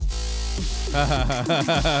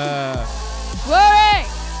Glory!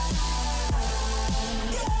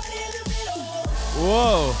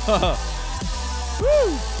 Whoa. Woo.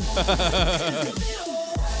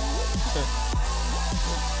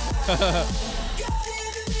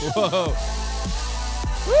 Whoa.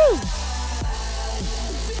 Woo.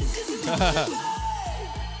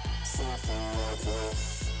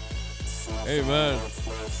 Amen.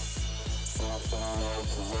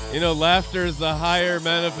 You know, laughter is a higher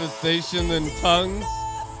manifestation than tongues.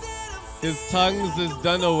 His tongues is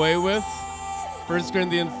done away with. 1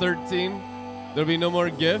 Corinthians 13. There'll be no more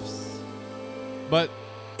gifts, but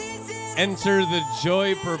enter the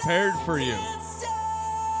joy prepared for you.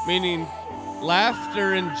 Meaning,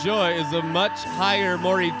 laughter and joy is a much higher,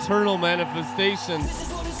 more eternal manifestation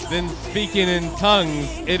than speaking in tongues.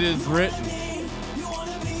 It is written.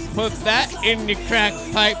 Put that in your crack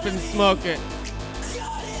pipe and smoke it.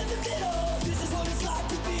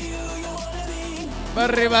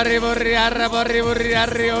 Barri barri borri arra borri borri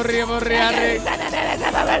arri orri borri arri.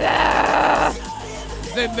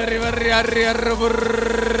 Zendari barri arri arra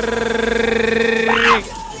borri.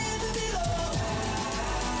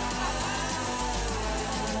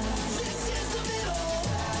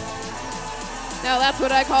 Now that's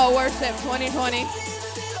what I call worship 2020.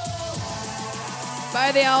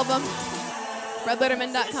 Buy the album,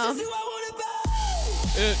 redletterman.com.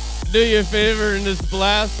 Do you a favor and just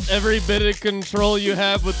blast every bit of control you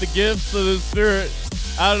have with the gifts of the Spirit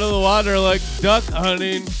out of the water like duck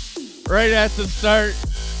hunting right at the start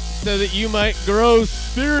so that you might grow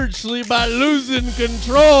spiritually by losing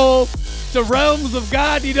control to realms of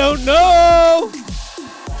God you don't know.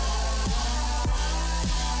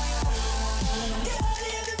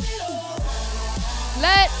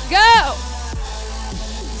 Let go!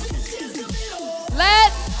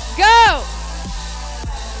 Let go!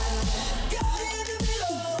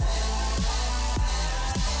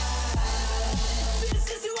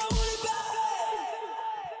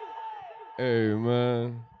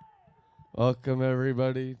 Amen. Welcome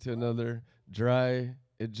everybody to another dry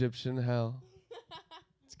Egyptian hell.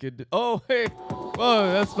 It's good to hey,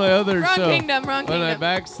 whoa, that's my other Wrong show. kingdom, wrong When I kingdom.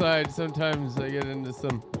 backslide, sometimes I get into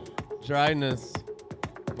some dryness.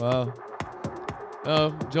 Wow.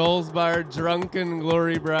 Oh, Joel's Bar Drunken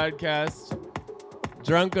Glory broadcast.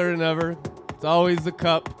 Drunker than ever. It's always a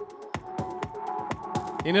cup.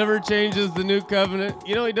 He never changes the new covenant.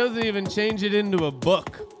 You know, he doesn't even change it into a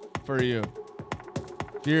book for you.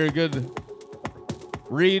 If you're a good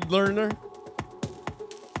read learner,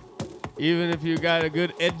 even if you got a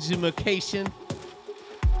good education.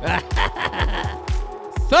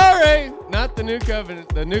 Sorry, not the new covenant.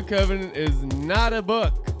 The new covenant is not a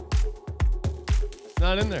book. It's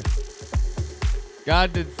not in there.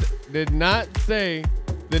 God did not say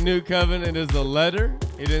the new covenant is a letter.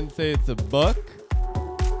 He didn't say it's a book.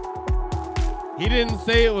 He didn't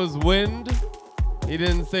say it was wind. He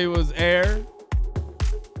didn't say it was air.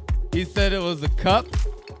 He said it was a cup,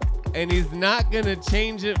 and he's not going to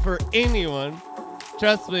change it for anyone.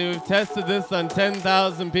 Trust me, we've tested this on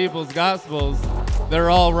 10,000 people's gospels. They're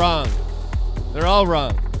all wrong. They're all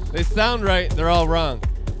wrong. They sound right, they're all wrong.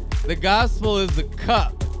 The gospel is a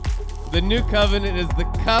cup. The new covenant is the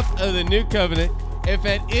cup of the new covenant. If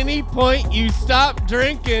at any point you stop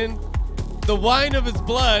drinking the wine of his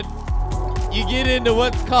blood, you get into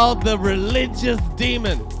what's called the religious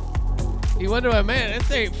demon. You wonder why, man,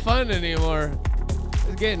 this ain't fun anymore.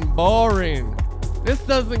 It's getting boring. This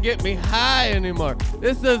doesn't get me high anymore.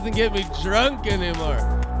 This doesn't get me drunk anymore.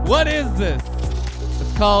 What is this?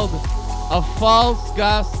 It's called a false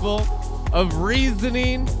gospel of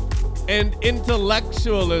reasoning and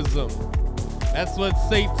intellectualism. That's what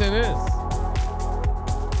Satan is.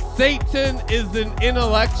 Satan is an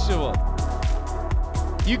intellectual.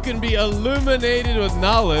 You can be illuminated with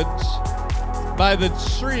knowledge by the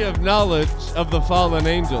tree of knowledge of the fallen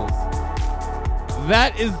angels.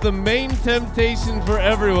 That is the main temptation for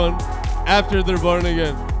everyone after they're born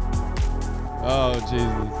again. Oh,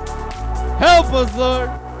 Jesus. Help us, Lord.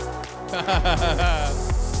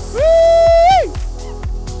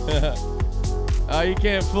 Oh, you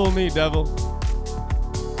can't fool me, devil.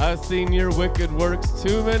 I've seen your wicked works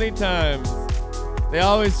too many times. They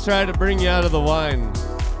always try to bring you out of the wine.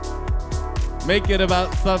 Make it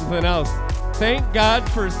about something else. Thank God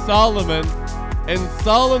for Solomon. And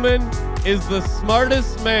Solomon is the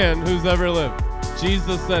smartest man who's ever lived.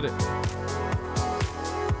 Jesus said it.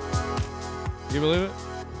 You believe it?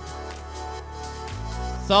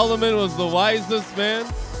 Solomon was the wisest man,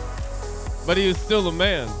 but he was still a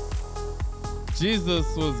man.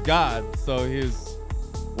 Jesus was God, so he's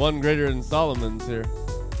one greater than Solomon's here.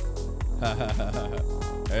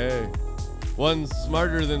 Hey. One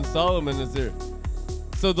smarter than Solomon is here.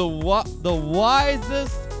 So the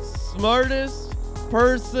wisest, smartest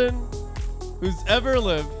person who's ever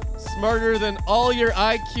lived, smarter than all your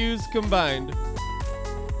IQs combined,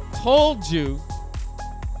 told you,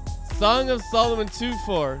 Song of Solomon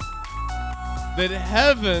 2:4, that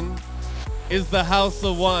heaven is the house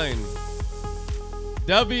of wine.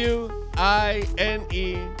 W-I-N-E,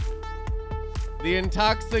 the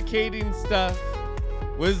intoxicating stuff.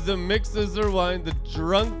 Wisdom mixes her wine, the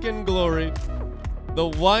drunken glory, the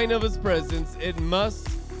wine of his presence. It must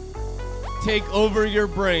take over your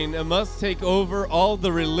brain. It must take over all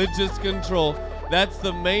the religious control. That's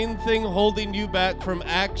the main thing holding you back from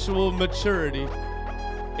actual maturity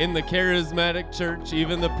in the charismatic church,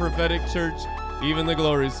 even the prophetic church, even the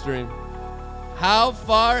glory stream. How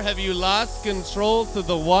far have you lost control to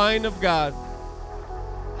the wine of God?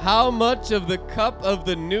 How much of the cup of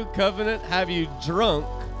the new covenant have you drunk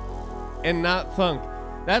and not thunk?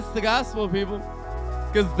 That's the gospel, people.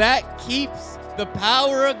 Because that keeps the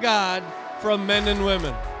power of God from men and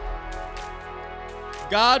women.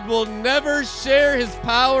 God will never share his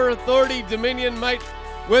power, authority, dominion, might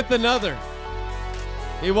with another.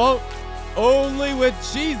 He won't. Only with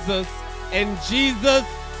Jesus, and Jesus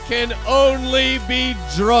can only be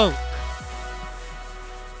drunk.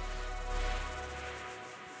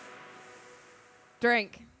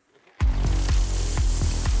 Drink.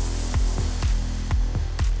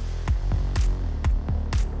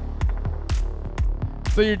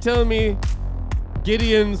 So you're telling me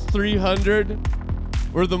Gideon's 300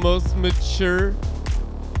 were the most mature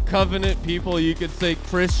covenant people, you could say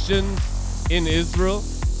Christians in Israel?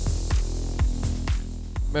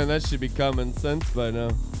 Man, that should be common sense by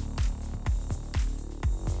now.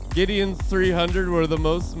 Gideon's 300 were the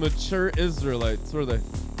most mature Israelites, were they?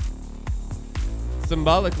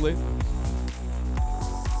 Symbolically,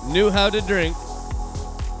 knew how to drink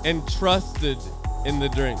and trusted in the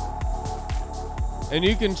drink. And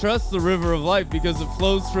you can trust the river of life because it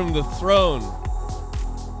flows from the throne.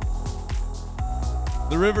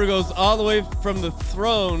 The river goes all the way from the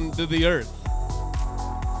throne to the earth.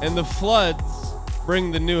 And the floods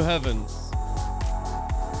bring the new heavens.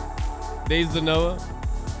 Days of Noah,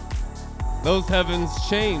 those heavens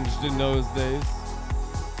changed in Noah's days.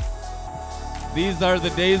 These are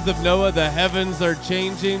the days of Noah. The heavens are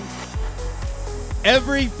changing.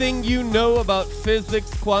 Everything you know about physics,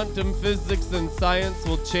 quantum physics, and science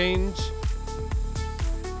will change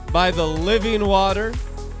by the living water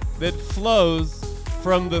that flows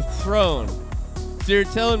from the throne. So you're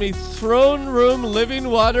telling me throne room living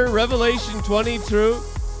water, Revelation 22.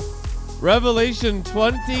 Revelation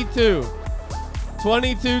 22.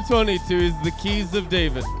 22 is the keys of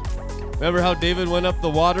David. Remember how David went up the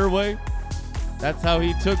waterway? That's how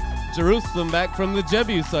he took Jerusalem back from the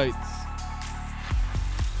Jebusites.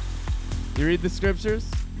 You read the scriptures?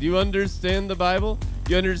 Do you understand the Bible?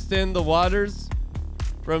 Do you understand the waters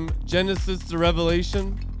from Genesis to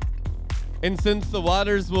Revelation? And since the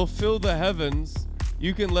waters will fill the heavens,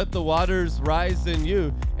 you can let the waters rise in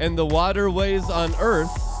you. And the waterways on earth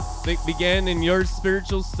that began in your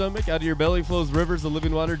spiritual stomach, out of your belly flows rivers of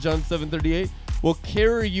living water, John 7:38, will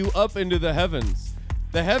carry you up into the heavens.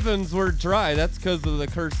 The heavens were dry. That's because of the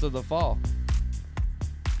curse of the fall.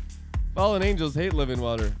 Fallen angels hate living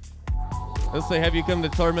water. They'll say, have you come to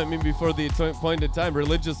torment me before the appointed time?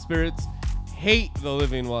 Religious spirits hate the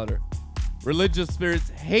living water. Religious spirits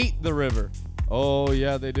hate the river. Oh,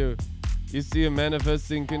 yeah, they do. You see them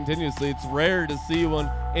manifesting continuously. It's rare to see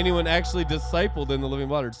anyone actually discipled in the living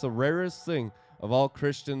water. It's the rarest thing of all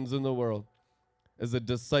Christians in the world is a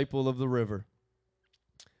disciple of the river.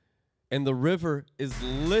 And the river is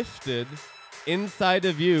lifted inside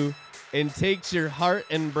of you and takes your heart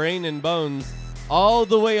and brain and bones all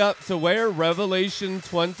the way up to where? Revelation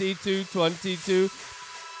 22:22,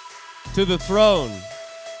 to the throne.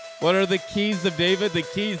 What are the keys of David? The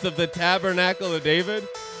keys of the tabernacle of David?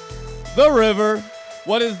 The river.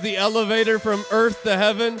 What is the elevator from earth to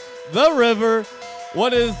heaven? The river.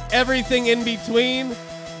 What is everything in between?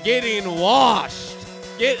 Getting washed,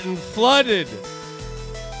 getting flooded.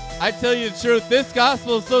 I tell you the truth, this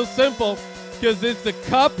gospel is so simple because it's a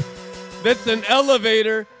cup that's an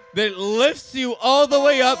elevator that lifts you all the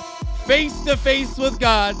way up face to face with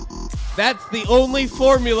God. That's the only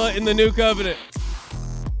formula in the new covenant.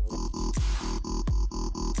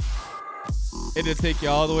 It'll take you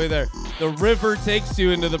all the way there. The river takes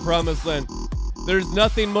you into the promised land. There's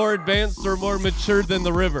nothing more advanced or more mature than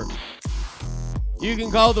the river. You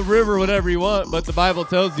can call the river whatever you want, but the Bible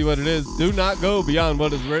tells you what it is. Do not go beyond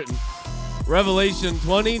what is written. Revelation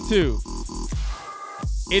 22.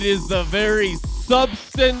 It is the very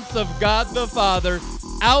substance of God the Father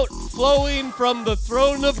outflowing from the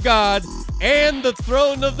throne of God and the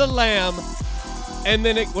throne of the Lamb. And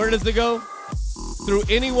then where does it go? Through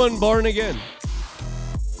anyone born again.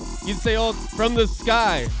 You'd say, oh, from the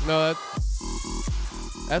sky. No,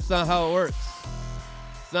 that's not how it works.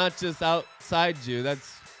 It's not just outside you.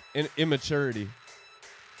 That's immaturity.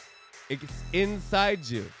 It's inside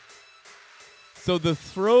you. So the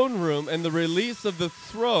throne room and the release of the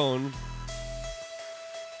throne,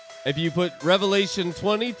 if you put Revelation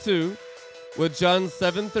 22 with John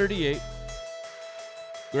 7:38,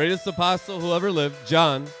 greatest apostle who ever lived,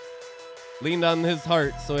 John, leaned on his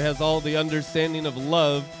heart, so he has all the understanding of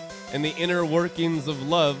love and the inner workings of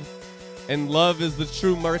love. And love is the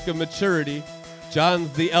true mark of maturity.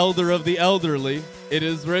 John's the elder of the elderly. It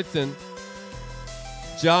is written.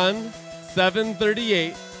 John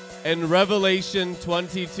 7:38 and Revelation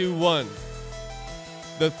 22:1.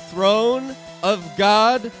 The throne of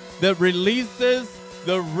God that releases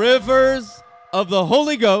the rivers of the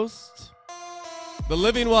Holy Ghost. The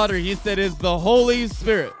living water, he said, is the Holy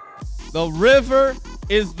Spirit. The river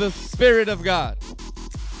is the Spirit of God.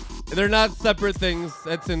 They're not separate things.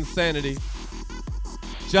 That's insanity.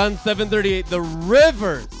 John 7:38, the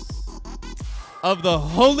rivers of the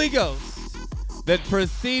Holy Ghost that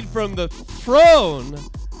proceed from the throne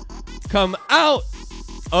come out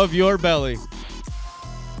of your belly.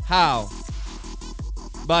 How?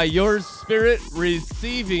 By your spirit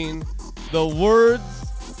receiving the words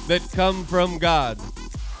that come from God.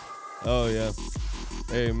 Oh, yeah.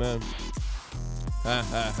 Amen. Ha,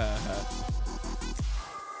 ha, ha, ha.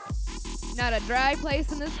 Not a dry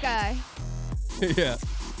place in the sky. Yeah.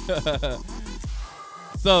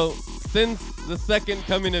 So, since the second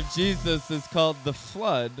coming of Jesus is called the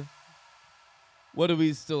flood, what do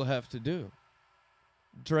we still have to do?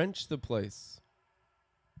 Drench the place.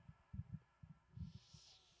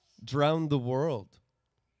 Drown the world.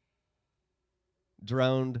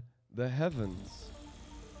 Drown the heavens.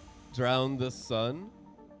 Drown the sun.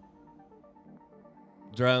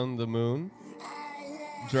 Drown the moon.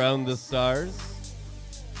 Drown the stars.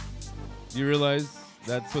 You realize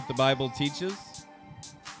that's what the Bible teaches?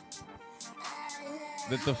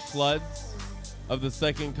 That the floods of the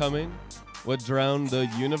second coming would drown the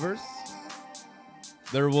universe.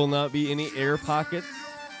 There will not be any air pockets.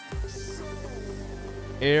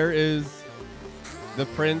 Air is the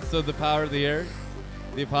prince of the power of the air.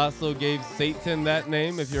 The apostle gave Satan that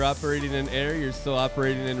name. If you're operating in air, you're still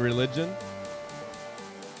operating in religion.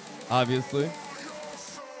 Obviously.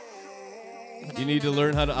 You need to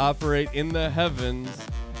learn how to operate in the heavens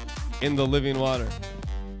in the living water.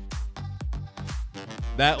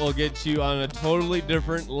 That will get you on a totally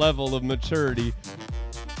different level of maturity.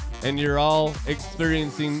 And you're all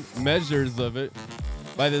experiencing measures of it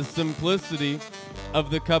by the simplicity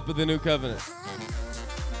of the cup of the new covenant.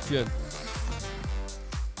 Good.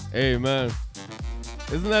 Amen.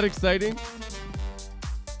 Isn't that exciting?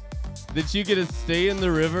 That you get to stay in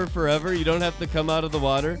the river forever. You don't have to come out of the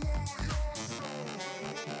water.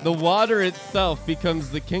 The water itself becomes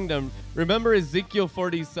the kingdom. Remember Ezekiel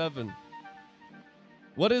 47.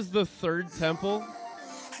 What is the third temple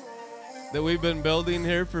that we've been building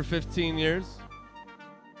here for 15 years?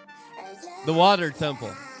 The water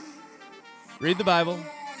temple. Read the Bible.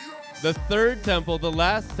 The third temple, the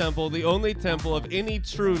last temple, the only temple of any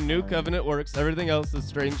true new covenant works, everything else is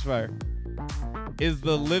strange fire, is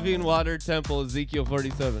the living water temple, Ezekiel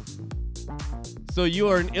 47. So you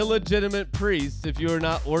are an illegitimate priest if you are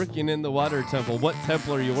not working in the water temple. What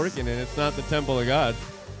temple are you working in? It's not the temple of God.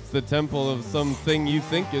 It's the temple of something you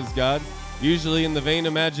think is God, usually in the vain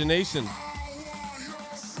imagination.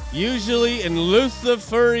 Usually in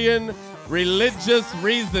Luciferian religious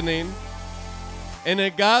reasoning, in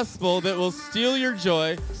a gospel that will steal your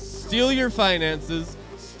joy, steal your finances,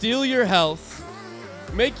 steal your health,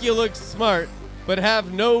 make you look smart, but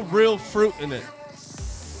have no real fruit in it.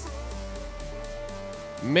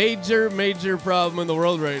 Major problem in the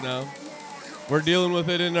world right now. We're dealing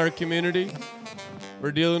with it in our community.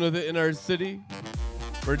 We're dealing with it in our city.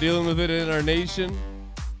 We're dealing with it in our nation.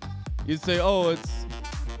 You say, oh,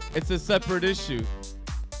 it's a separate issue.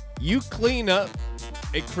 You clean up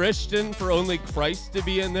a Christian for only Christ to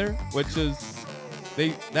be in there, which is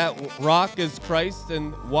that rock is Christ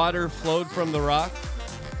and water flowed from the rock.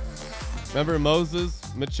 Remember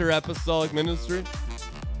Moses, mature apostolic ministry?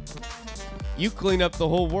 You clean up the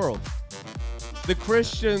whole world. The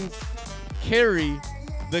Christians carry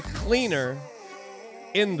the cleaner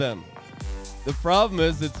in them. The problem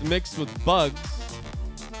is it's mixed with bugs.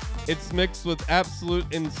 It's mixed with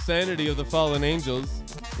absolute insanity of the fallen angels,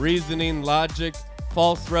 reasoning, logic,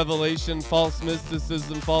 false revelation, false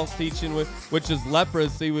mysticism, false teaching, which is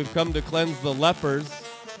leprosy. We've come to cleanse the lepers.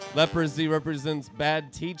 Leprosy represents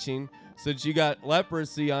bad teaching, so that you got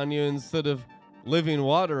leprosy on you instead of living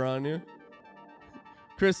water on you.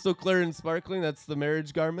 Crystal clear and sparkling, that's the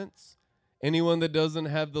marriage garments. Anyone that doesn't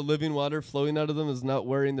have the living water flowing out of them is not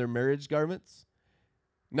wearing their marriage garments.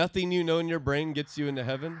 Nothing you know in your brain gets you into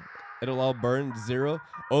heaven. It'll all burn, zero.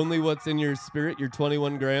 Only what's in your spirit, your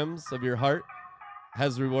 21 grams of your heart,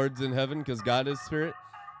 has rewards in heaven because God is spirit.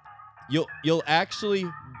 You'll actually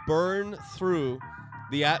burn through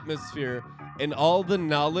the atmosphere, and all the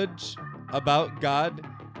knowledge about God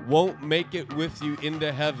won't make it with you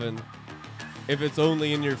into heaven if it's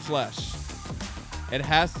only in your flesh. It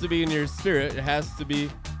has to be in your spirit. It has to be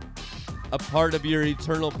a part of your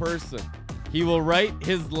eternal person. He will write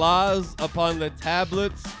his laws upon the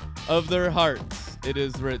tablets of their hearts. It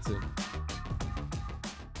is written.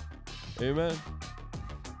 Amen.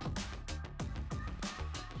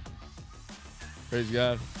 Praise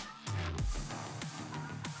God.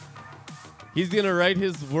 He's going to write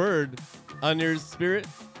his word on your spirit.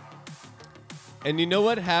 And you know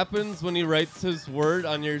what happens when he writes his word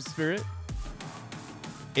on your spirit?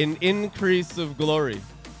 An increase of glory.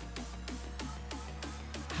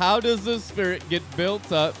 How does the spirit get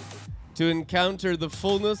built up to encounter the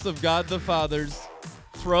fullness of God the Father's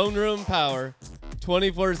throne room power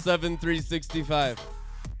 24/7, 365?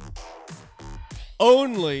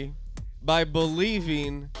 Only by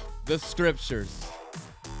believing the scriptures.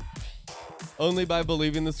 Only by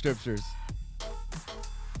believing the scriptures.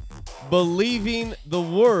 Believing the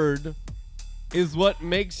word is what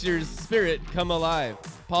makes your spirit come alive.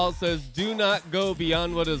 Paul says, do not go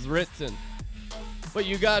beyond what is written. But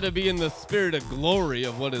you got to be in the spirit of glory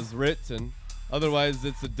of what is written. Otherwise,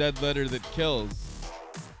 it's a dead letter that kills.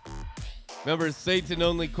 Remember, Satan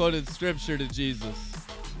only quoted scripture to Jesus.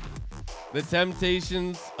 The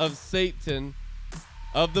temptations of Satan,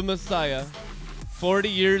 of the Messiah, 40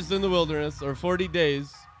 years in the wilderness, or 40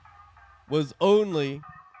 days, was only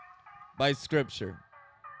by scripture.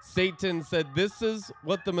 Satan said, this is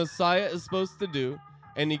what the Messiah is supposed to do.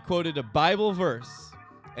 And he quoted a Bible verse.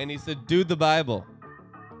 And he said, do the Bible.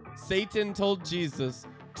 Satan told Jesus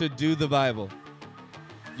to do the Bible.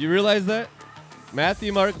 You realize that?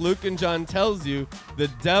 Matthew, Mark, Luke, and John tells you the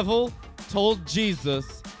devil told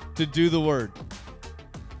Jesus to do the word.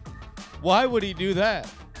 Why would he do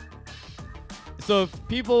that? So if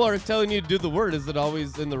people are telling you to do the word, is it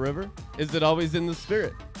always in the river? Is it always in the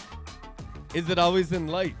spirit? Is it always in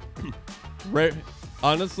light?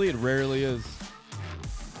 Honestly, it rarely is.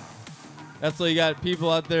 That's why you got people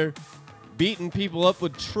out there beating people up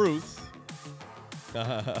with truth.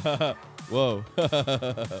 Whoa.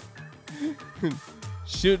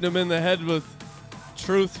 Shooting them in the head with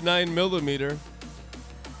truth 9mm.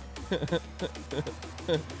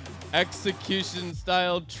 Execution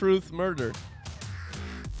style truth murder.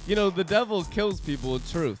 You know, the devil kills people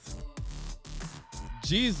with truth.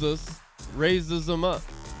 Jesus raises them up.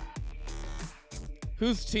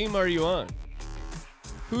 Whose team are you on?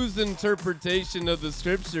 Whose interpretation of the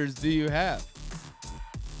scriptures do you have?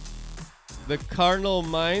 The carnal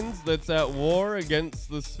minds that's at war against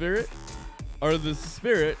the spirit, or the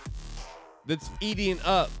spirit that's eating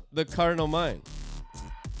up the carnal mind?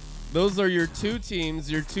 Those are your two teams,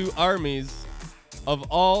 your two armies of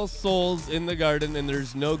all souls in the garden, and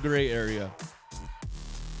there's no gray area.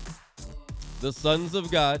 The sons of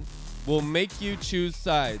God will make you choose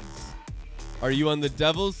sides. Are you on the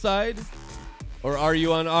devil's side, or are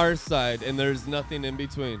you on our side? And there's nothing in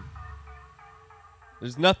between.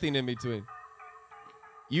 There's nothing in between.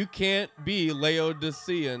 You can't be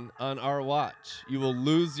Laodicean on our watch. You will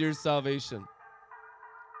lose your salvation.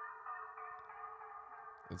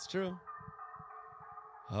 It's true.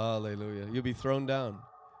 Hallelujah. You'll be thrown down.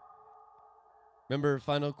 Remember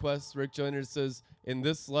Final Quest, Rick Joyner says, in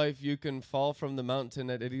this life you can fall from the mountain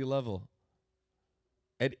at any level.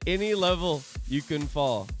 At any level you can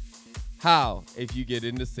fall. How? If you get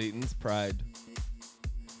into Satan's pride.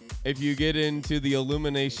 If you get into the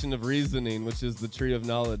illumination of reasoning, which is the tree of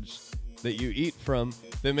knowledge that you eat from,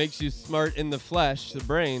 that makes you smart in the flesh, the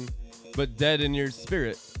brain, but dead in your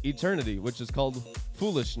spirit, eternity, which is called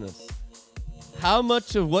foolishness. How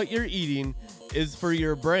much of what you're eating is for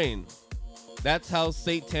your brain? That's how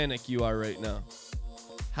satanic you are right now.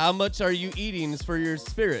 How much are you eating is for your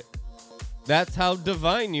spirit? That's how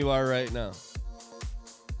divine you are right now.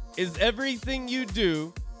 Is everything you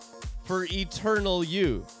do for eternal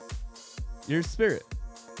you? Your spirit.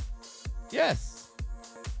 Yes.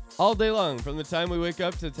 All day long, from the time we wake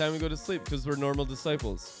up to the time we go to sleep, because we're normal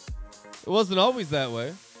disciples. It wasn't always that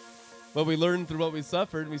way. But we learned through what we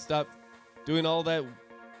suffered, and we stopped doing all that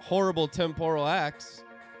horrible temporal acts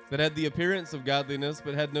that had the appearance of godliness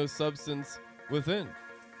but had no substance within.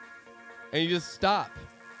 And you just stop.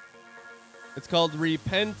 It's called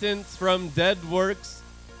repentance from dead works,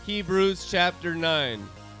 Hebrews chapter 9.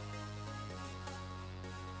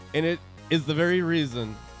 And it is the very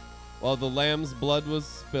reason why the lamb's blood was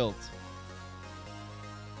spilt.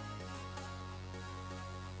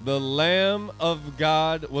 The Lamb of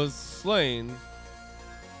God was slain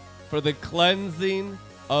for the cleansing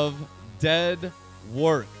of dead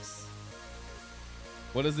works.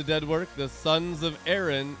 What is a dead work? The sons of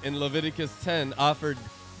Aaron in Leviticus 10 offered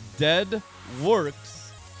dead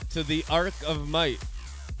works to the Ark of Might.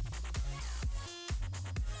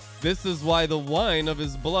 This is why the wine of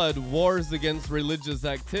his blood wars against religious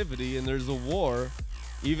activity, and there's a war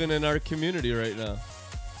even in our community right now.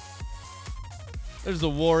 There's a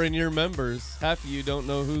war in your members. Half of you don't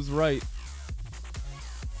know who's right.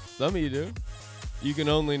 Some of you do. You can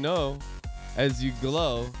only know as you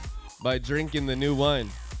glow by drinking the new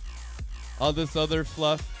wine. All this other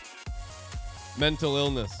fluff, mental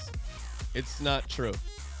illness, it's not true.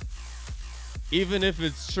 Even if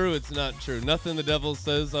it's true, it's not true. Nothing the devil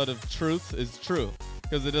says out of truth is true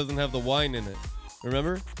because it doesn't have the wine in it.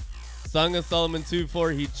 Remember? Song of Solomon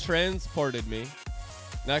 2:4, he transported me.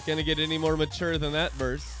 Not going to get any more mature than that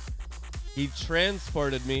verse. He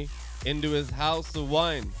transported me into his house of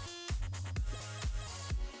wine.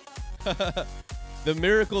 The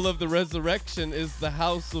miracle of the resurrection is the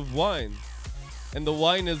house of wine. And the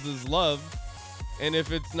wine is his love. And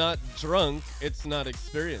if it's not drunk, it's not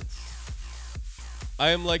experienced. I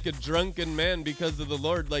am like a drunken man because of the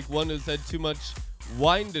Lord, like one who's had too much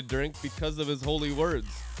wine to drink because of his holy words.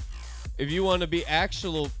 If you want to be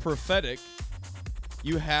actual prophetic,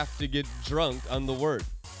 you have to get drunk on the word.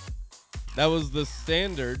 That was the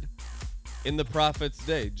standard in the prophet's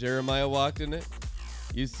day. Jeremiah walked in it.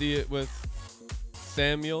 You see it with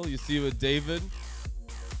Samuel. You see it with David.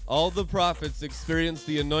 All the prophets experienced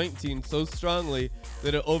the anointing so strongly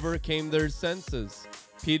that it overcame their senses.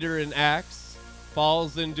 Peter in Acts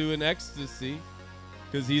falls into an ecstasy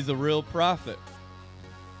because he's a real prophet.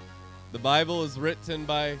 The Bible is written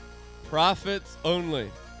by prophets only.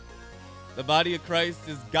 The body of Christ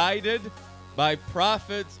is guided by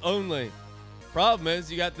prophets only. Problem is,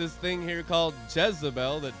 you got this thing here called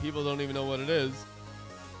Jezebel that people don't even know what it is.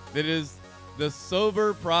 That is the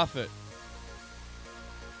sober prophet.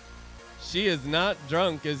 She is not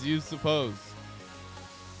drunk as you suppose.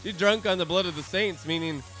 She's drunk on the blood of the saints,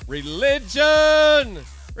 meaning religion!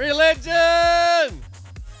 Religion!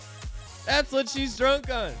 That's what she's drunk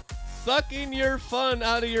on. Sucking your fun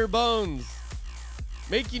out of your bones.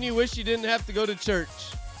 Making you wish you didn't have to go to church.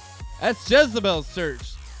 That's Jezebel's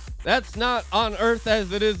church. That's not on earth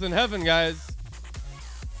as it is in heaven, guys.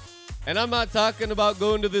 And I'm not talking about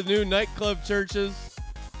going to the new nightclub churches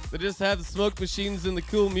that just have the smoke machines and the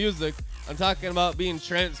cool music. I'm talking about being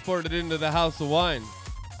transported into the house of wine.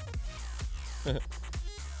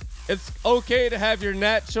 It's okay to have your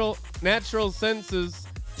natural senses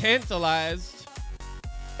tantalized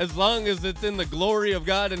as long as it's in the glory of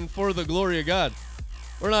God and for the glory of God.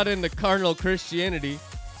 We're not into carnal Christianity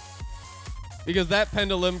because that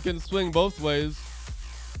pendulum can swing both ways.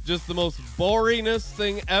 Just the most boringest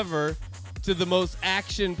thing ever to the most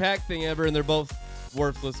action-packed thing ever, and they're both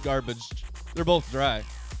worthless garbage. They're both dry.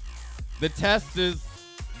 The test is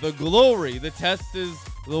the glory. The test is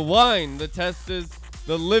the wine. The test is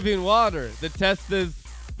the living water. The test is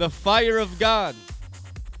the fire of God.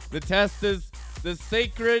 The test is the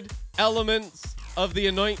sacred elements of the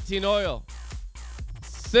anointing oil.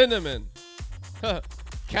 Cinnamon,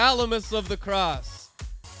 calamus of the cross,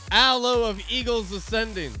 aloe of eagles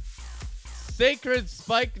ascending, sacred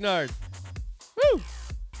spikenard, woo,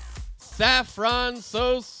 saffron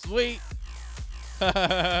so sweet,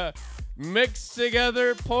 mixed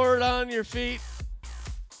together, pour it on your feet,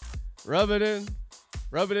 rub it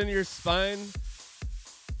in your spine.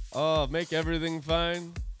 Oh, make everything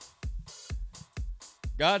fine.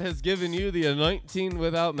 God has given you the anointing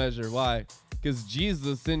without measure. Why? Because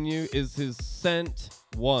Jesus in you is his sent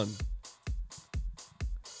one.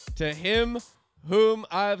 To him whom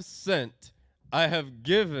I've sent, I have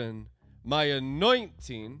given my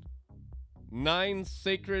anointing, 9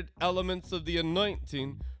 sacred elements of the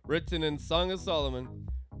anointing written in Song of Solomon,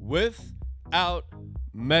 without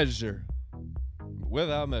measure.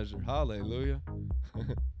 Without measure. Hallelujah.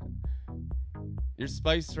 Your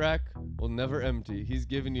spice rack will never empty. He's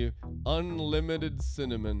given you unlimited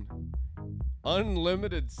cinnamon.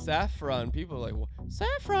 Unlimited saffron. People are like, well,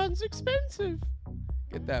 saffron's expensive.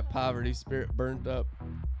 Get that poverty spirit burnt up.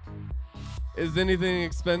 Is anything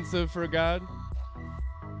expensive for God?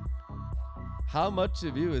 How much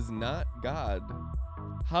of you is not God?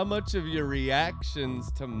 How much of your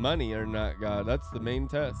reactions to money are not God? That's the main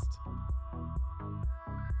test.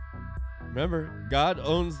 Remember, God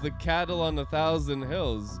owns the cattle on 1,000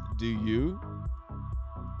 hills. Do you?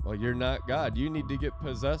 Well, you're not God. You need to get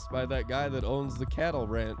possessed by that guy that owns the cattle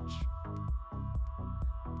ranch.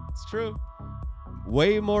 It's true.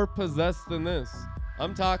 Way more possessed than this.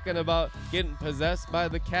 I'm talking about getting possessed by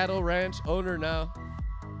the cattle ranch owner now.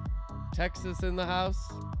 Texas in the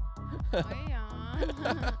house. Oh,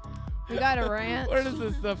 yeah. We got a ranch. Where does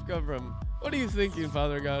this stuff come from? What are you thinking,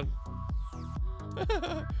 Father God?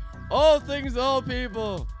 All things, all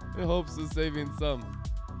people, in hopes of saving some.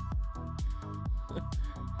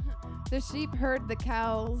 The sheep herd the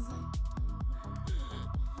cows.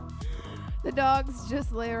 The dogs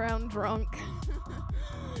just lay around drunk.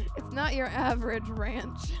 It's not your average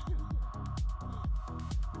ranch.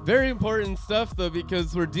 Very important stuff, though,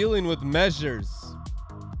 because we're dealing with measures.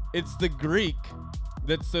 It's the Greek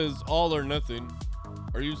that says all or nothing.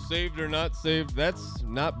 Are you saved or not saved? That's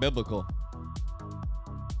not biblical.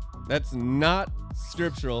 That's not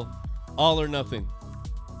scriptural. All or nothing.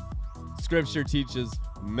 Scripture teaches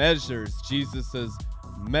measures. Jesus says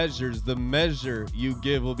measures. The measure you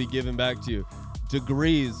give will be given back to you.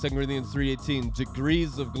 Degrees, 2 Corinthians 3:18.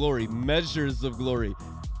 Degrees of glory, measures of glory.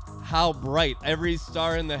 How bright. Every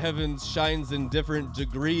star in the heavens shines in different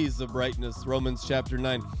degrees of brightness. Romans chapter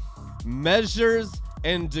 9. Measures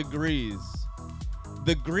and degrees.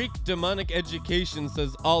 The Greek demonic education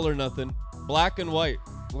says all or nothing. Black and white.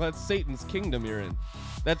 Well, that's Satan's kingdom you're in.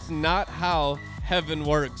 That's not how heaven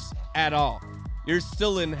works at all. You're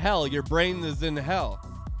still in hell. Your brain is in hell.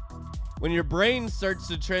 When your brain starts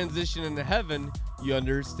to transition into heaven, you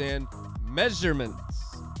understand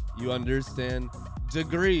measurements. You understand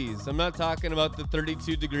degrees. I'm not talking about the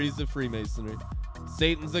 32 degrees of Freemasonry.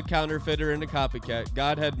 Satan's a counterfeiter and a copycat.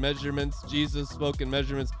 God had measurements. Jesus spoke in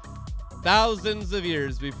measurements thousands of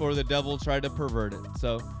years before the devil tried to pervert it.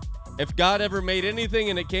 So if God ever made anything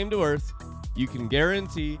and it came to earth, you can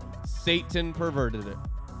guarantee Satan perverted it.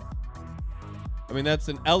 I mean, that's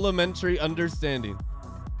an elementary understanding.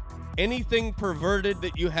 Anything perverted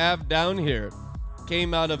that you have down here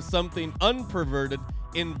came out of something unperverted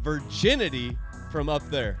in virginity from up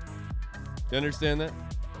there. Do you understand that?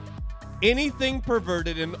 Anything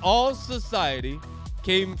perverted in all society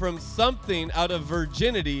came from something out of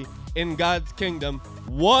virginity in God's kingdom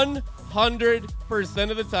 100%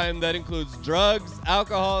 of the time. That includes drugs,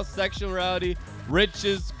 alcohol, sexual morality,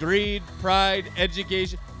 riches, greed, pride,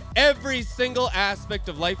 education. Every single aspect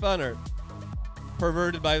of life on earth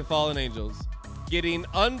perverted by the fallen angels. Getting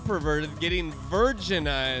unperverted, getting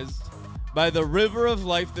virginized by the river of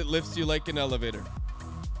life that lifts you like an elevator.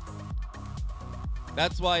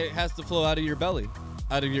 That's why it has to flow out of your belly,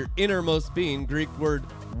 out of your innermost being, Greek word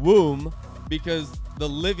womb, because the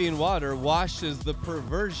living water washes the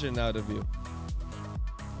perversion out of you.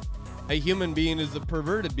 A human being is a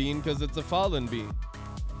perverted being because it's a fallen being.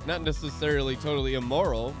 Not necessarily totally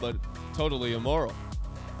immoral, but totally immoral.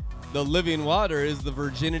 The living water is the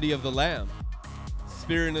virginity of the Lamb.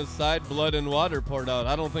 Spear in his side, blood and water poured out.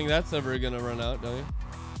 I don't think that's ever going to run out, do you?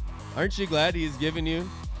 Aren't you glad he's given you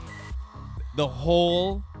the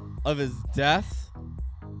whole of his death?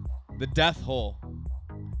 The death hole.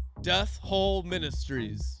 Death Hole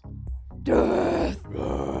Ministries. Death.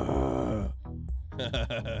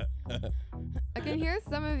 I can hear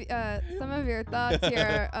some of your thoughts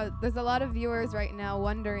here. There's a lot of viewers right now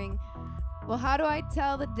wondering, well, how do I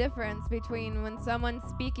tell the difference between when someone's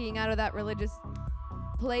speaking out of that religious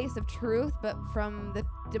place of truth, but from the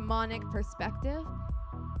demonic perspective?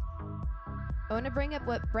 I want to bring up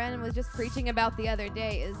what Brandon was just preaching about the other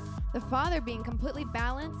day, is the Father being completely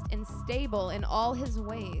balanced and stable in all his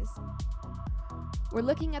ways. We're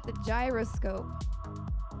looking at the gyroscope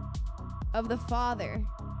of the Father,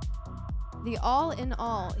 the all in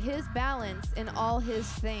all, his balance in all his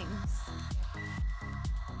things.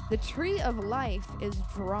 The tree of life is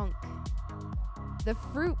drunk. The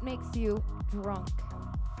fruit makes you drunk.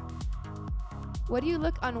 What do you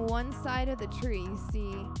look on one side of the tree? You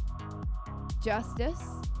see justice.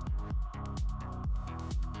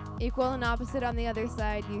 Equal and opposite on the other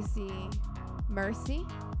side, you see mercy.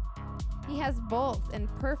 He has both in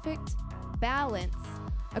perfect balance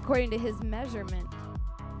according to his measurement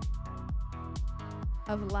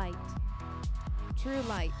of light. True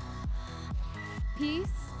light.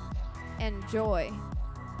 Peace and joy.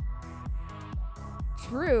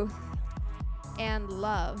 Truth and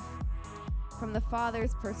love from the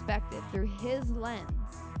Father's perspective through his lens.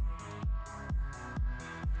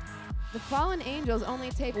 The fallen angels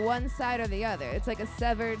only take one side or the other. It's like a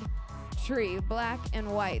severed tree, black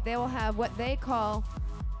and white. They will have what they call,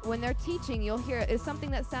 when they're teaching, you'll hear is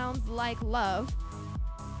something that sounds like love,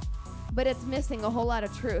 but it's missing a whole lot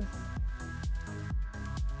of truth.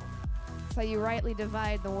 So you rightly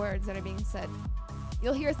divide the words that are being said.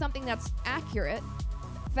 You'll hear something that's accurate,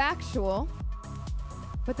 factual,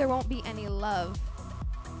 but there won't be any love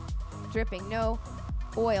dripping. No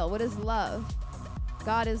oil. What is love?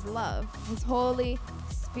 God is love. His Holy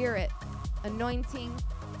Spirit, anointing,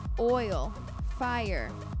 oil,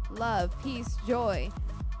 fire, love, peace, joy,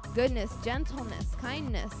 goodness, gentleness,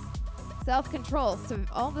 kindness, self-control,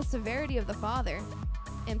 all the severity of the Father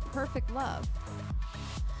in perfect love.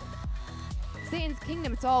 Satan's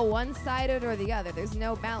kingdom, it's all one-sided or the other. There's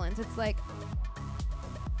no balance. It's like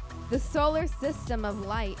the solar system of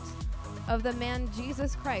light of the man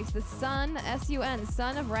Jesus Christ, the Son, S-U-N,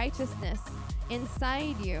 Son of Righteousness,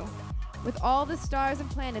 inside you, with all the stars and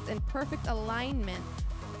planets in perfect alignment,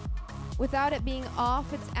 without it being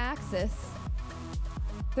off its axis,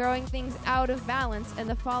 throwing things out of balance in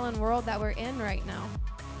the fallen world that we're in right now.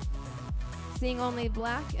 Seeing only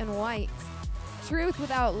black and white. Truth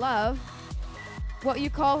without love. What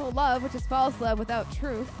you call love, which is false love, without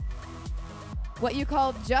truth. What you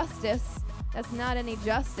call justice, that's not any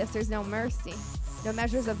justice. There's no mercy. No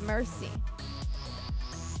measures of mercy.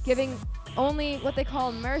 Giving only what they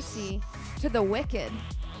call mercy to the wicked.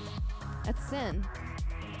 That's sin.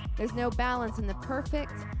 There's no balance in the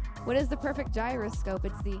perfect. What is the perfect gyroscope?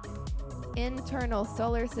 It's the internal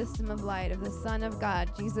solar system of light of the Son of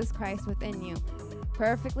God, Jesus Christ, within you.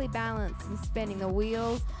 Perfectly balanced and spinning. The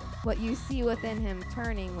wheels, what you see within him,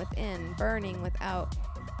 turning within, burning without.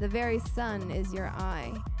 The very sun is your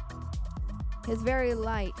eye. His very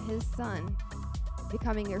light, his Son,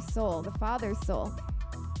 becoming your soul, the Father's soul.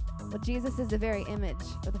 Well, Jesus is the very image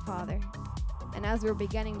of the Father. And as we're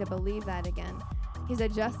beginning to believe that again, he's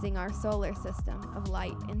adjusting our solar system of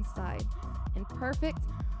light inside in perfect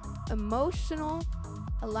emotional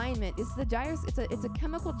alignment. It's a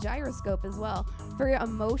chemical gyroscope as well for your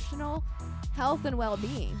emotional health and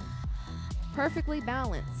well-being. Perfectly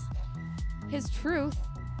balanced. His truth,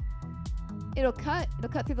 it'll cut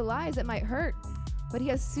through the lies. It might hurt, but he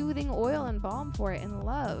has soothing oil and balm for it and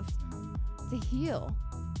love to heal.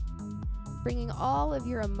 Bringing all of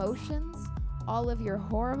your emotions, all of your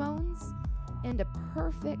hormones into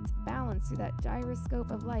perfect balance through that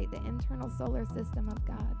gyroscope of light, the internal solar system of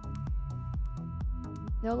God.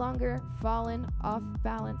 No longer fallen, off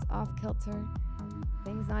balance, off kilter,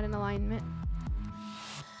 things not in alignment.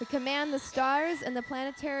 We command the stars and the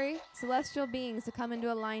planetary celestial beings to come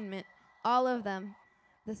into alignment, all of them,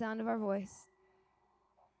 the sound of our voice.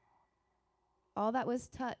 All that was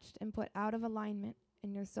touched and put out of alignment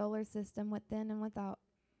in your solar system within and without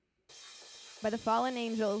by the fallen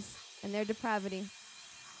angels and their depravity,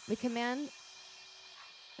 we command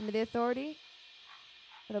under the authority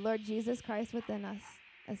of the Lord Jesus Christ within us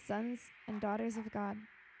as sons and daughters of God,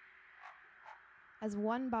 as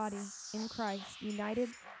one body in Christ, united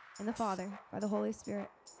in the Father by the Holy Spirit,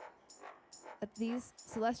 that these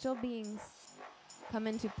celestial beings come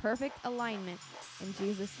into perfect alignment in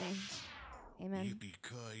Jesus' name. Amen.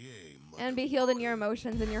 And be healed in your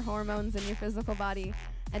emotions and your hormones and your physical body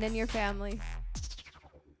and in your family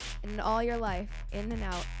and in all your life, in and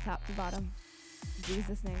out, top to bottom. In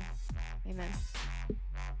Jesus' name. Amen.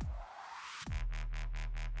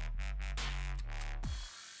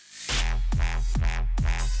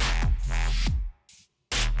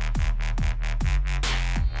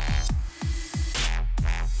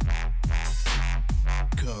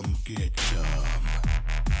 Come get some.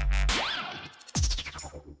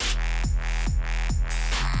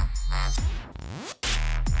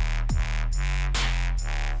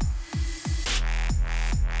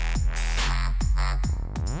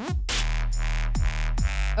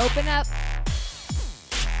 Open up.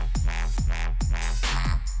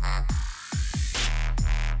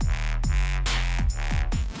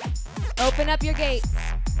 Open up your gates.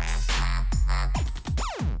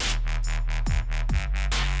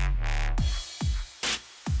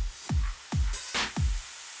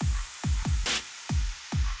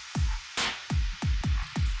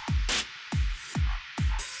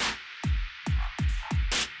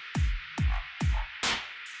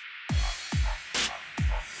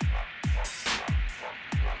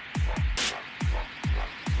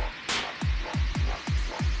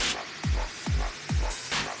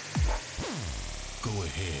 Go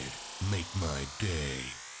ahead, make my day.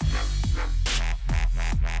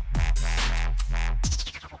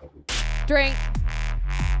 Drink.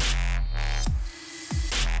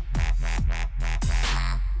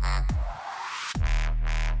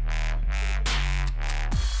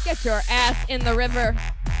 Get your ass in the river.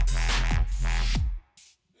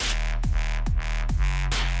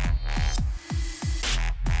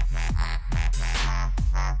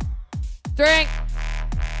 Drink.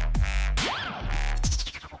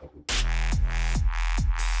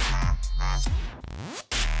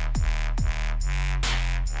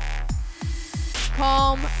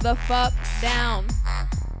 Calm the fuck down.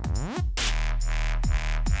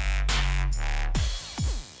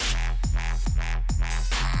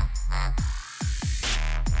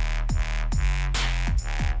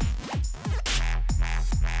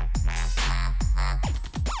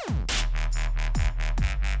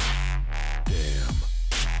 Damn.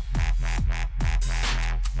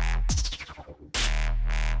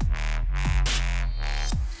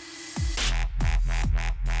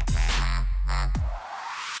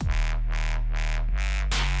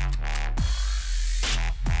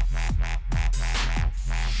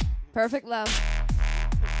 Perfect love.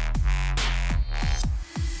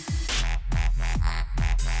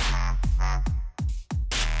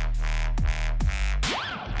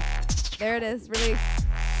 There it is. Release.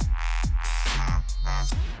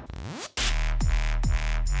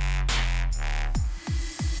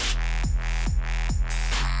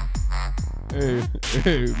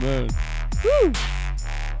 Hey, man. Woo!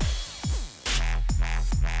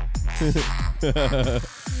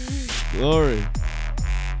 Glory.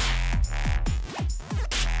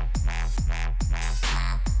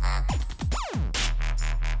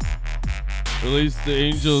 Release the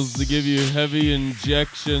angels to give you heavy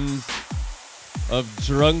injections of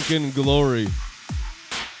drunken glory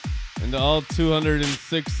into all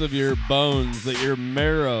 206 of your bones, that your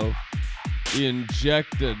marrow be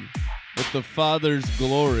injected with the Father's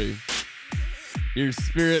glory. Your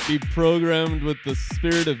spirit be programmed with the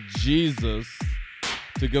Spirit of Jesus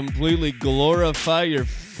to completely glorify your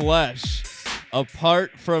flesh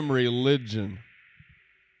apart from religion.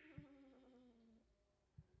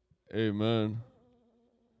 Amen.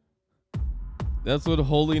 That's what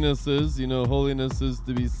holiness is. You know, holiness is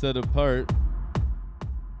to be set apart.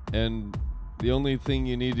 And the only thing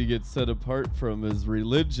you need to get set apart from is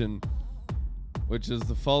religion, which is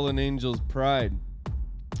the fallen angel's pride.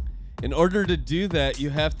 In order to do that, you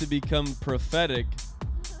have to become prophetic,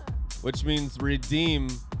 which means redeem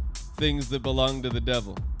things that belong to the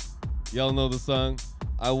devil. Y'all know the song?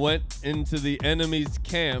 I went into the enemy's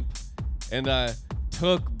camp and I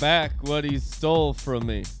took back what he stole from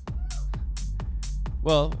me.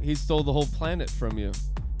 Well, he stole the whole planet from you.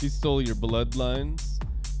 He stole your bloodlines.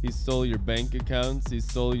 He stole your bank accounts. He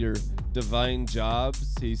stole your divine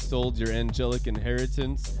jobs. He stole your angelic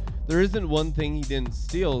inheritance. There isn't one thing he didn't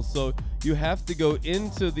steal, so you have to go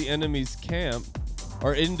into the enemy's camp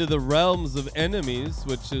or into the realms of enemies,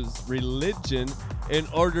 which is religion, in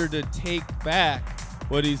order to take back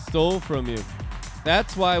what he stole from you.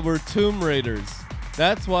 That's why we're tomb raiders.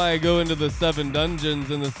 That's why I go into the 7 dungeons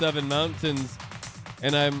and the 7 mountains,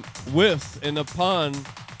 and I'm with and upon,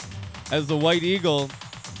 as the white eagle,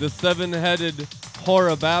 the 7-headed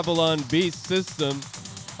whore of Babylon beast system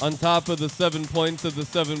on top of the 7 points of the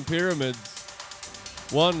 7 pyramids,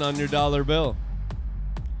 1 on your dollar bill.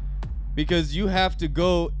 Because you have to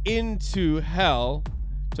go into hell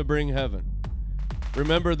to bring heaven.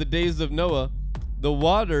 Remember the days of Noah, the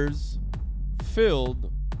waters filled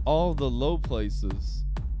all the low places.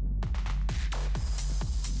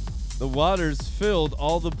 The waters filled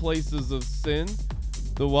all the places of sin.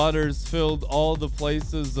 The waters filled all the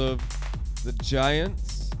places of the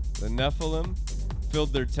giants, the Nephilim,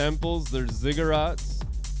 filled their temples, their ziggurats,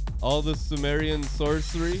 all the Sumerian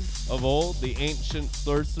sorcery of old, the ancient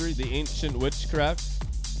sorcery, the ancient witchcraft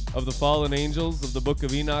of the fallen angels of the book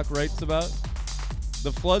of Enoch writes about.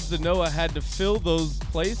 The floods of Noah had to fill those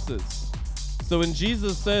places. So when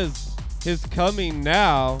Jesus says his coming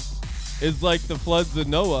now is like the floods of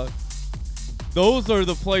Noah, those are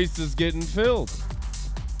the places getting filled.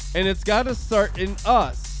 And it's got to start in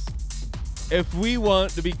us if we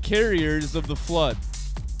want to be carriers of the flood.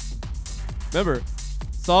 Remember,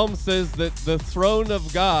 Psalm says that the throne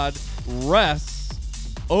of God rests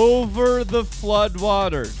over the flood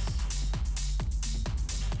waters.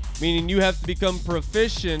 Meaning you have to become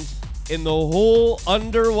proficient in the whole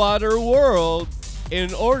underwater world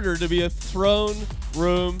in order to be a throne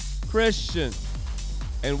room Christian.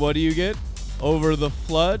 And what do you get? Over the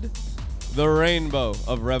flood, the rainbow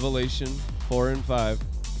of Revelation 4 and 5,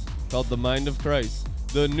 called the mind of Christ.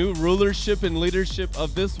 The new rulership and leadership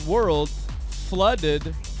of this world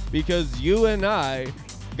flooded because you and I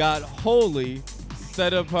got holy,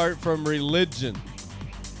 set apart from religion,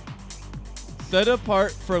 set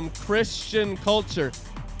apart from Christian culture.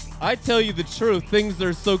 I tell you the truth, things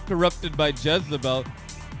are so corrupted by Jezebel,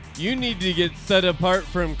 you need to get set apart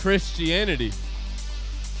from Christianity.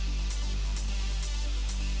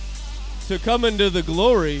 To come into the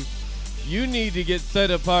glory, you need to get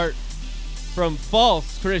set apart from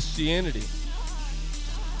false Christianity.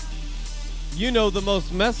 You know, the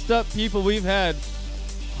most messed up people we've had,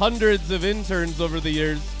 hundreds of interns over the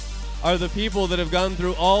years, are the people that have gone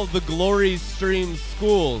through all the glory stream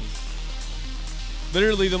schools.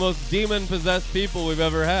 Literally the most demon-possessed people we've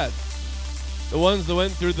ever had. The ones that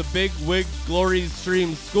went through the big wig glory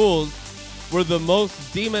stream schools were the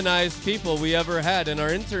most demonized people we ever had in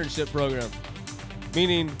our internship program.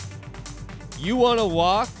 Meaning, you want to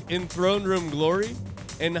walk in throne room glory,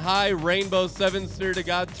 in high rainbow seven Spirit of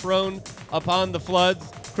God throne upon the floods,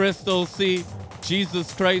 crystal sea,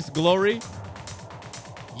 Jesus Christ glory?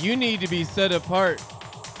 You need to be set apart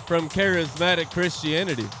from charismatic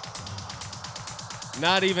Christianity.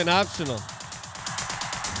 Not even optional.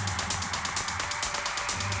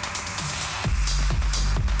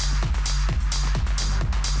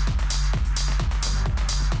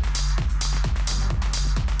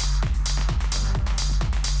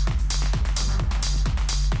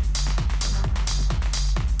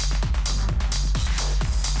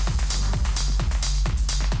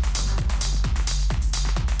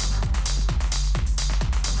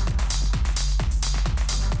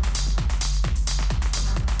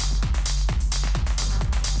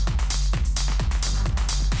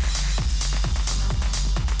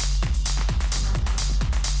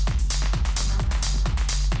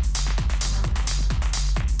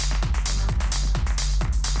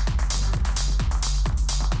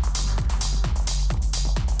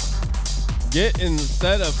 Getting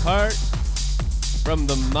set apart from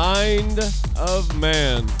the mind of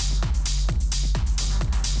man.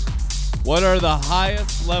 What are the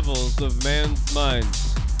highest levels of man's mind?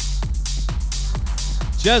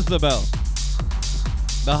 Jezebel.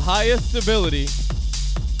 The highest ability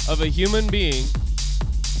of a human being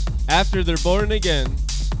after they're born again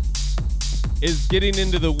is getting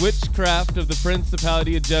into the witchcraft of the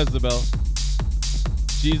principality of Jezebel.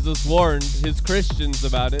 Jesus warned his Christians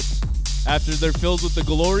about it. After they're filled with the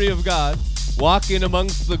glory of God, walking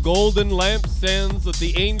amongst the golden lampstands with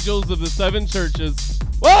the angels of the seven churches.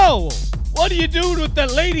 Whoa! What are you doing with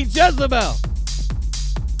that lady Jezebel?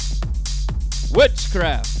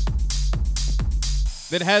 Witchcraft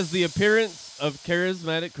that has the appearance of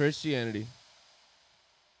charismatic Christianity.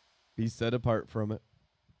 Be set apart from it.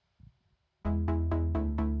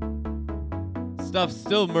 Stuff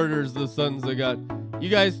still murders the sons of God. You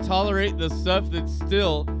guys tolerate the stuff that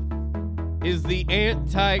still is the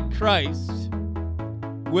Antichrist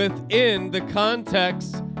within the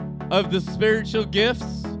context of the spiritual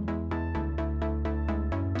gifts?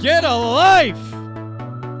 Get a life!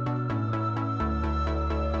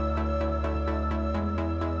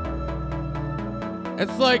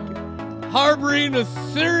 It's like harboring a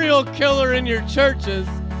serial killer in your churches,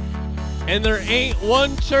 and there ain't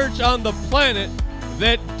one church on the planet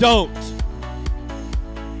that don't.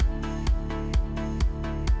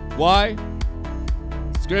 Why?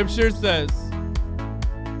 Scripture says,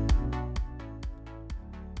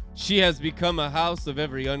 she has become a house of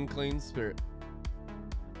every unclean spirit.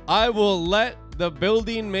 I will let the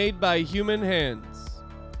building made by human hands,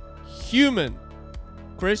 human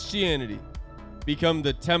Christianity, become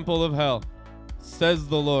the temple of hell, says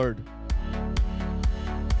the Lord.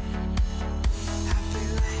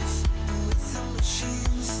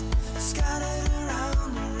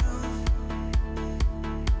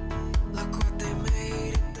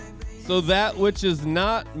 So that which is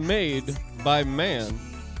not made by man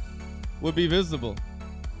would be visible.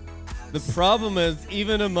 The problem is,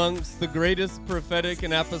 even amongst the greatest prophetic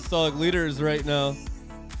and apostolic leaders right now,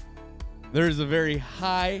 there is a very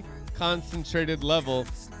high concentrated level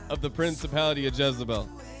of the principality of Jezebel.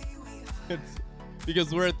 It's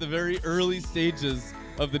because we're at the very early stages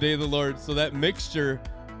of the day of the Lord, so that mixture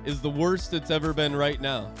is the worst it's ever been right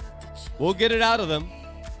now. We'll get it out of them.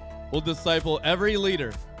 We'll disciple every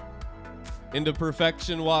leader into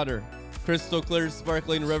perfection water, crystal clear,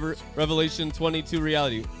 sparkling Revelation 22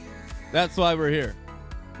 reality. That's why we're here,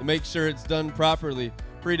 to make sure it's done properly.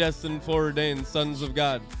 Predestined, foreordained, sons of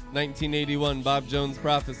God, 1981, Bob Jones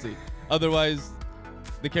prophecy. Otherwise,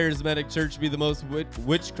 the charismatic church be the most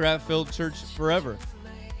witchcraft-filled church forever.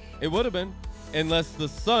 It would have been, unless the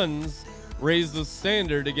sons raised the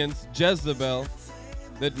standard against Jezebel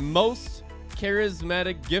that most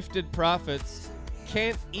charismatic gifted prophets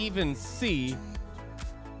can't even see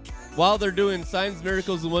while they're doing signs,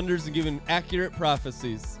 miracles, and wonders and giving accurate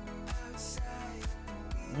prophecies.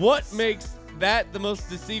 What makes that the most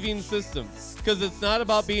deceiving system, because it's not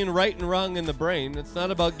about being right and wrong in the brain. It's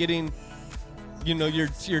not about getting,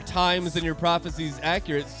 your times and your prophecies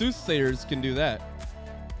accurate. Soothsayers can do that.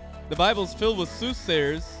 The Bible's filled with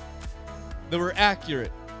soothsayers that were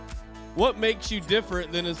accurate. What makes you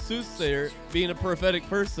different than a soothsayer being a prophetic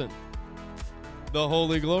person? The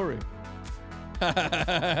Holy Glory.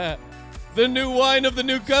 The new wine of the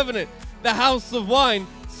new covenant. The house of wine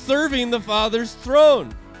serving the Father's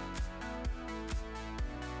throne.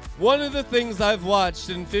 One of the things I've watched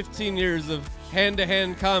in 15 years of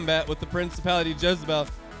hand-to-hand combat with the principality Jezebel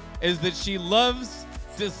is that she loves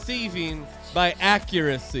deceiving by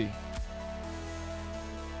accuracy.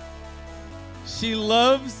 She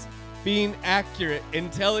loves being accurate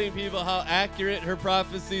and telling people how accurate her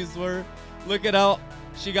prophecies were. Look at how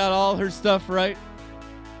she got all her stuff right.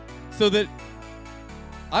 So that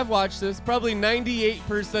I've watched this. Probably 98%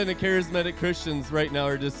 of charismatic Christians right now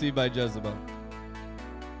are deceived by Jezebel.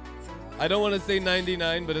 I don't want to say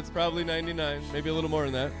 99, but it's probably 99, maybe a little more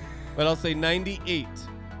than that. But I'll say 98.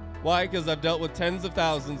 Why? Because I've dealt with tens of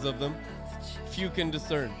thousands of them. Few can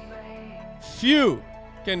discern. Few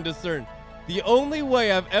can discern. The only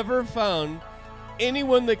way I've ever found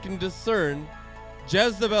anyone that can discern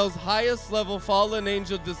Jezebel's highest level fallen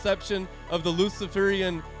angel deception of the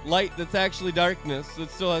Luciferian light that's actually darkness,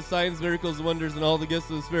 that still has signs, miracles, wonders, and all the gifts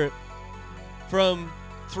of the Spirit, from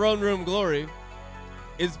throne room glory,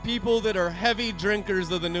 is people that are heavy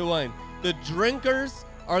drinkers of the new wine. The drinkers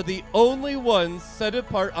are the only ones set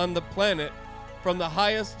apart on the planet from the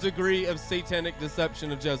highest degree of satanic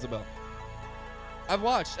deception of Jezebel. I've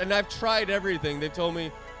watched and I've tried everything. They told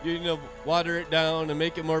me, water it down and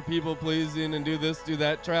make it more people pleasing and do this, do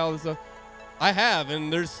that, try all this stuff. I have,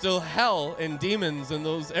 and there's still hell and demons in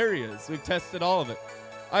those areas. We've tested all of it.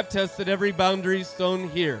 I've tested every boundary stone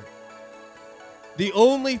here. The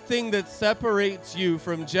only thing that separates you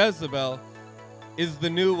from Jezebel is the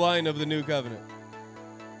new wine of the new covenant.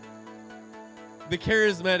 The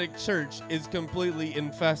charismatic church is completely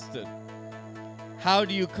infested. How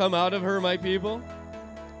do you come out of her, my people?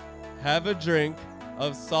 Have a drink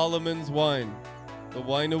of Solomon's wine, the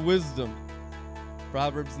wine of wisdom.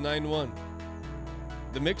 Proverbs 9:1.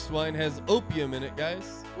 The mixed wine has opium in it,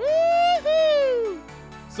 guys. Woohoo!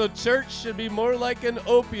 So church should be more like an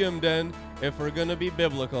opium den if we're gonna be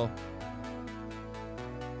biblical.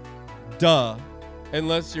 Duh.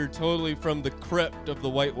 Unless you're totally from the crypt of the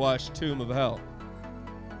whitewashed tomb of hell.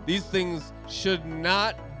 These things should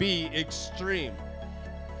not be extreme.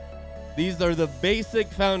 These are the basic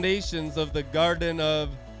foundations of the Garden of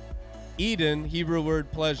Eden, Hebrew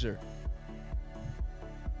word pleasure.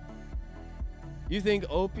 You think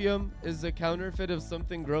opium is a counterfeit of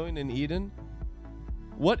something growing in Eden?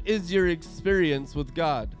 What is your experience with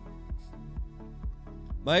God?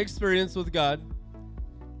 My experience with God,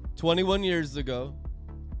 21 years ago,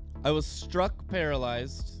 I was struck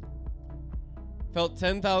paralyzed, felt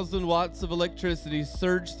 10,000 watts of electricity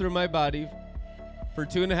surge through my body for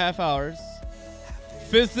 2.5 hours.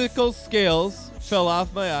 Physical scales fell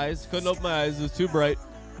off my eyes, couldn't open my eyes, it was too bright.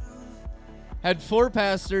 Had 4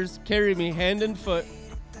 pastors carry me hand and foot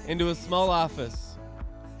into a small office.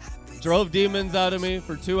 Drove demons out of me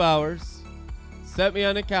for 2 hours. Set me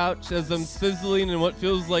on a couch as I'm sizzling in what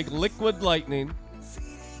feels like liquid lightning.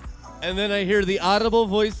 And then I hear the audible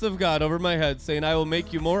voice of God over my head saying, I will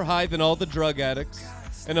make you more high than all the drug addicts,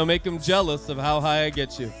 and I'll make them jealous of how high I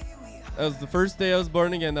get you. That was the first day I was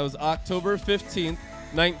born again. That was October 15th,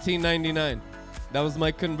 1999. That was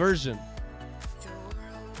my conversion.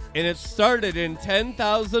 And it started in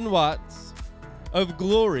 10,000 watts of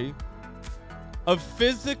glory, of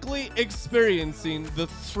physically experiencing the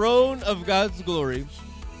throne of God's glory,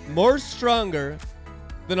 more stronger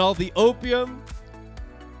than all the opium,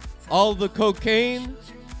 all the cocaine,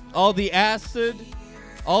 all the acid,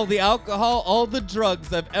 all the alcohol, all the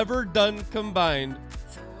drugs I've ever done combined.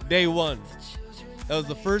 Day one. That was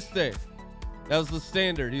the first day. That was the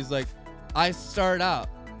standard. He's like, I start out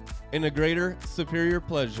in a greater, superior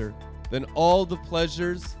pleasure than all the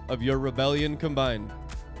pleasures of your rebellion combined.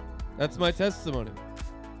 That's my testimony.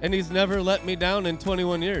 And he's never let me down in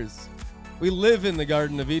 21 years. We live in the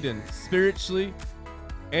Garden of Eden, spiritually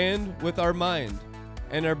and with our mind.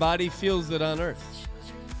 And our body feels it on earth.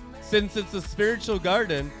 Since it's a spiritual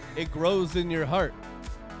garden, it grows in your heart.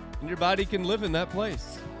 And your body can live in that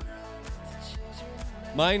place.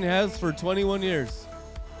 Mine has for 21 years.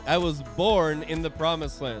 I was born in the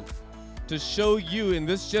promised land to show you in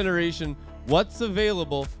this generation what's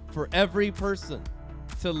available for every person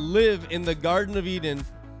to live in the Garden of Eden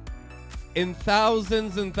in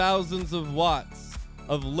thousands and thousands of watts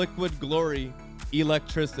of liquid glory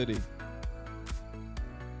electricity.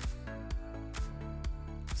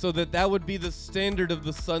 so that that would be the standard of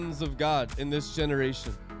the sons of God in this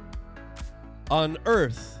generation. On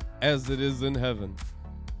earth as it is in heaven.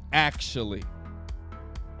 Actually,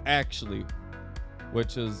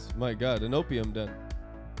 which is, my God, an opium den.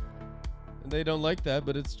 And they don't like that,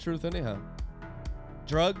 but it's truth anyhow.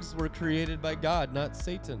 Drugs were created by God, not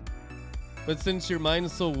Satan. But since your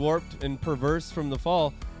mind's so warped and perverse from the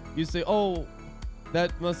fall, you say, oh,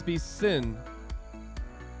 that must be sin.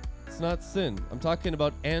 It's not sin. I'm talking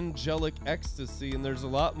about angelic ecstasy, and there's a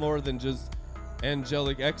lot more than just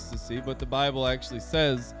angelic ecstasy, but the Bible actually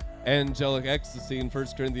says angelic ecstasy in 1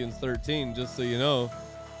 Corinthians 13, just so you know.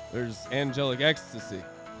 There's angelic ecstasy.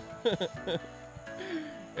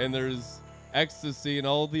 And there's ecstasy, and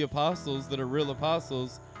all the apostles that are real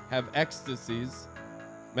apostles have ecstasies.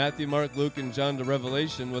 Matthew, Mark, Luke, and John to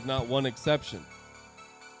Revelation, with not one exception.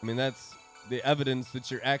 I mean, that's the evidence that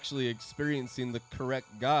you're actually experiencing the correct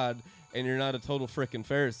God and you're not a total frickin'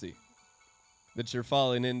 Pharisee. That you're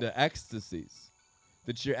falling into ecstasies.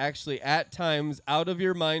 That you're actually at times out of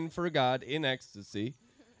your mind for God in ecstasy,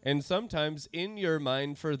 and sometimes in your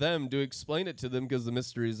mind for them to explain it to them because the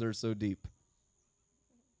mysteries are so deep.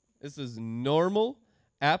 This is normal,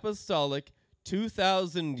 apostolic,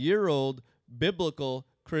 2,000-year-old biblical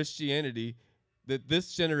Christianity that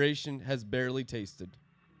this generation has barely tasted.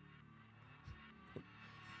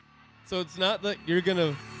 So it's not that you're going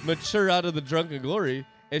to mature out of the drunken glory.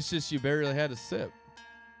 It's just you barely had a sip.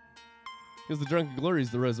 Because the drunken glory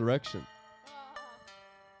is the resurrection.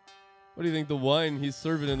 What do you think the wine he's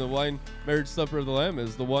serving in the wine marriage supper of the Lamb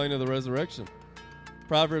is? The wine of the resurrection.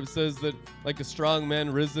 Proverbs says that like a strong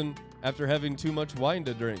man risen after having too much wine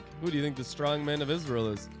to drink. Who do you think the strong man of Israel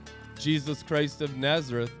is? Jesus Christ of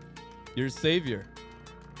Nazareth, your Savior.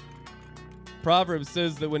 Proverbs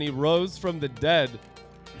says that when he rose from the dead,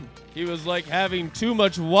 he was like having too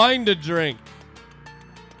much wine to drink.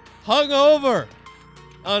 Hungover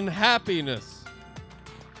on happiness.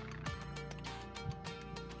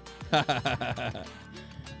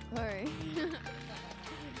 Sorry.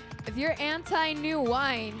 If you're anti-new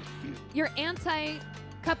wine, you're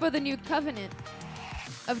anti-cup of the new covenant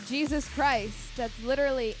of Jesus Christ. That's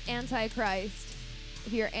literally anti-Christ.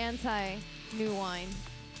 If you're anti-new wine,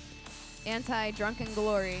 anti-drunken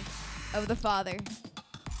glory of the Father.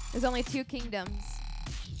 There's only two kingdoms.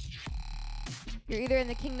 You're either in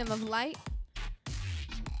the kingdom of light,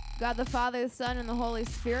 God the Father, the Son, and the Holy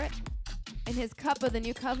Spirit, in his cup of the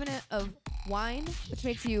new covenant of wine, which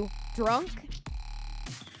makes you drunk.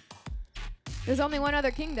 There's only one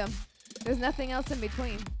other kingdom. There's nothing else in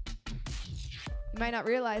between. You might not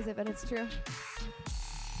realize it, but it's true.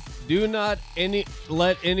 Do not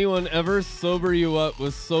let anyone ever sober you up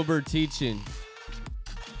with sober teaching.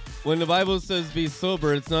 When the Bible says be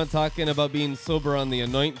sober, it's not talking about being sober on the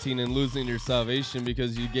anointing and losing your salvation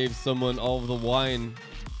because you gave someone all of the wine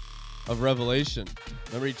of Revelation.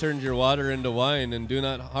 Remember, he turned your water into wine, and do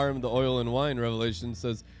not harm the oil and wine, Revelation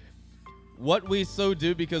says. What we so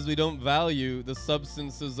do because we don't value the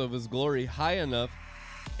substances of his glory high enough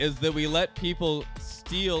is that we let people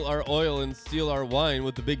steal our oil and steal our wine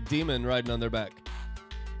with the big demon riding on their back.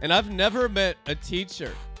 And I've never met a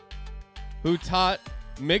teacher who taught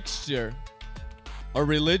mixture or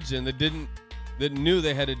religion that knew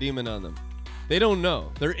they had a demon on them. They don't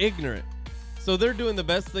know. They're ignorant. So they're doing the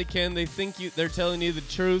best they can. They think they're telling you the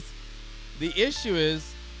truth. The issue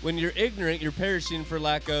is when you're ignorant, you're perishing for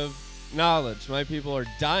lack of knowledge. My people are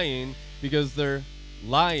dying because they're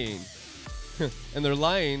lying. And they're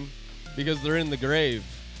lying because they're in the grave.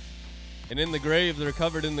 And in the grave, they're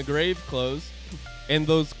covered in the grave clothes. And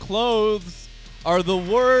those clothes are the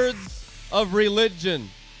words of religion.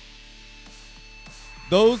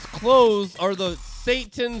 Those clothes are the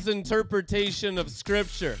Satan's interpretation of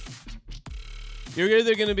Scripture. You're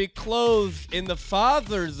either going to be clothed in the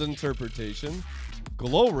Father's interpretation.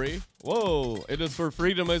 Glory. Whoa. It is for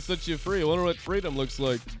freedom I set you free. I wonder what freedom looks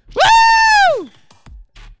like. Woo!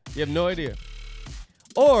 You have no idea.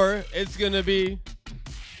 Or it's going to be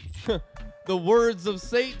the words of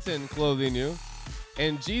Satan clothing you.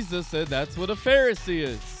 And Jesus said that's what a Pharisee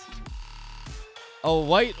is. A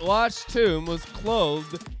whitewashed tomb was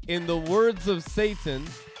clothed in the words of Satan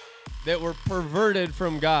that were perverted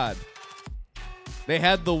from God. They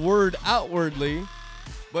had the word outwardly,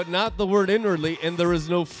 but not the word inwardly, and there was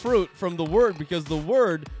no fruit from the word because the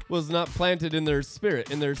word was not planted in their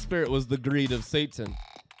spirit. In their spirit was the greed of Satan.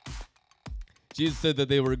 Jesus said that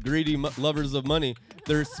they were greedy lovers of money.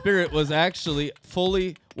 Their spirit was actually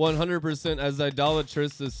fully 100% as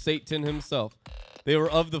idolatrous as Satan himself. They were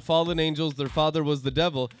of the fallen angels. Their father was the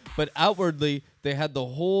devil. But outwardly, they had the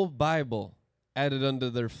whole Bible added unto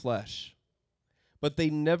their flesh. but they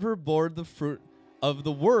never bore the fruit of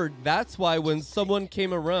the word. That's why when someone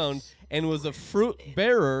came around and was a fruit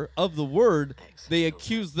bearer of the word, they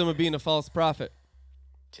accused them of being a false prophet.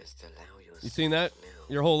 You seen that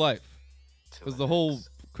your whole life? Because the whole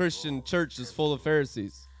Christian church is full of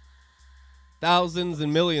Pharisees. Thousands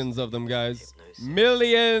and millions of them, guys.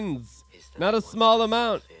 Millions! Not a small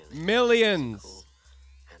amount. Millions.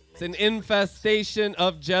 It's an infestation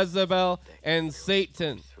of Jezebel and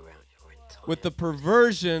Satan with the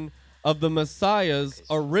perversion of the Messiah's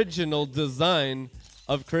original design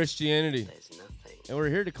of Christianity. And we're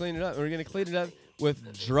here to clean it up. We're going to clean it up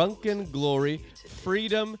with drunken glory,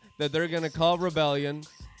 freedom that they're going to call rebellion,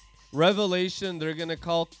 revelation they're going to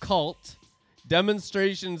call cult,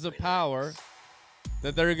 demonstrations of power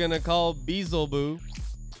that they're going to call Beelzebub.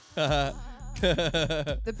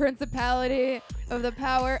 The principality of the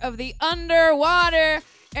power of the underwater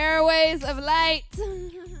airways of light.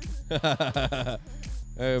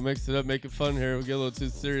 Hey, mix it up, make it fun here. We'll get a little too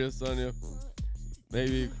serious on you.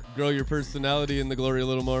 Maybe grow your personality in the glory a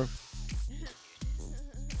little more.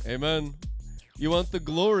 Amen. You want the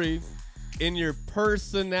glory in your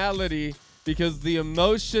personality because the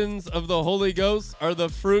emotions of the Holy Ghost are the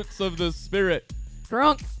fruits of the Spirit.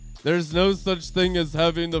 Drunk. There's no such thing as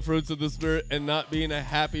having the fruits of the Spirit and not being a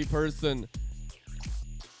happy person.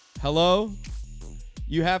 Hello?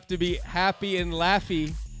 You have to be happy and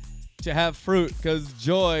laughy to have fruit, because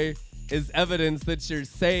joy is evidence that you're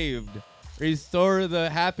saved. Restore the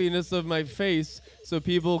happiness of my face so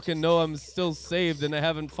people can know I'm still saved and I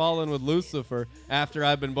haven't fallen with Lucifer after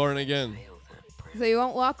I've been born again. So you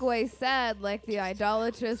won't walk away sad like the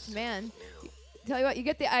idolatrous man. Tell you what, you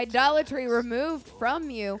get the idolatry removed from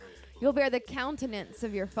you, you'll bear the countenance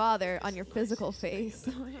of your Father on your physical face.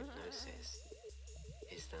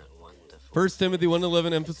 1 Timothy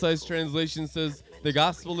 1:11 Emphasized Translation says, the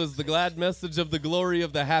gospel is the glad message of the glory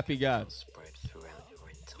of the happy God.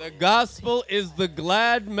 The gospel is the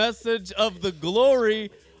glad message of the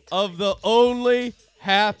glory of the only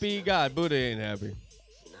happy God. Buddha ain't happy.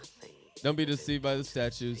 Don't be deceived by the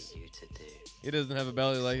statues. He doesn't have a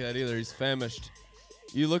belly like that either. He's famished.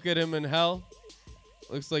 You look at him in hell,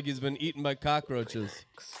 looks like he's been eaten by cockroaches.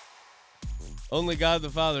 Only God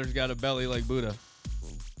the Father's got a belly like Buddha.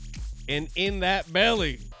 And in that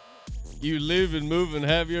belly, you live and move and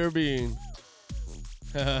have your being.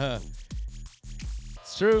 It's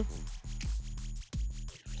true.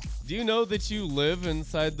 Do you know that you live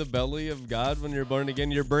inside the belly of God when you're born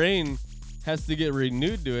again? Your brain has to get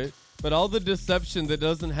renewed to it, but all the deception that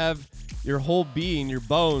doesn't have your whole being, your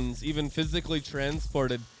bones, even physically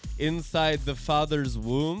transported inside the Father's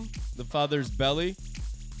womb, the Father's belly,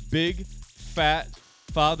 big, fat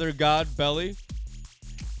Father God belly,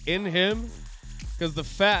 in him, because the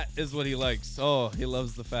fat is what he likes. Oh, he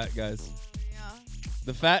loves the fat, guys. Yeah.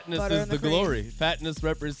 The fatness Butter is and the the cream. glory. Fatness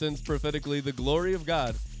represents prophetically the glory of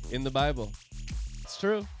God in the Bible. It's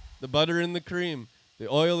true. The butter and the cream,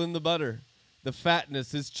 the oil and the butter, the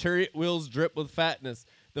fatness. His chariot wheels drip with fatness.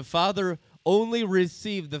 The Father only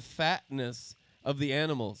received the fatness of the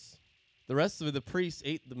animals. The rest of the priests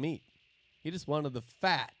ate the meat. He just wanted the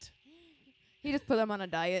fat. He just put them on a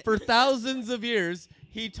diet. For thousands of years,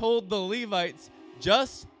 he told the Levites,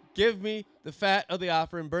 just give me the fat of the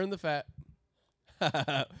offering, burn the fat.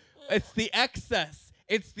 It's the excess.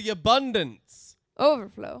 It's the abundance.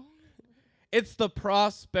 Overflow. It's the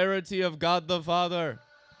prosperity of God the Father.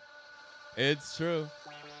 It's true.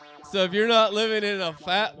 So if you're not living in a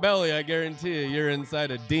fat belly, I guarantee you, you're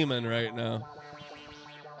inside a demon right now.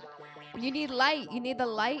 You need light. You need the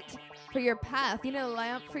light for your path. You need a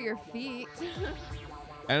lamp for your feet.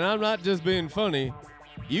 And I'm not just being funny.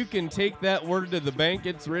 You can take that word to the bank.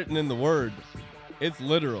 It's written in the word. It's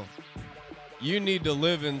literal. You need to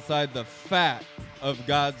live inside the fat of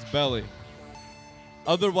God's belly.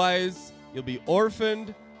 Otherwise, you'll be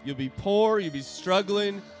orphaned, you'll be poor, you'll be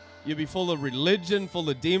struggling, you'll be full of religion, full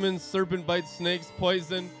of demons, serpent bites, snakes,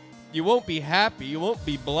 poison. You won't be happy, you won't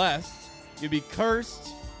be blessed. You'll be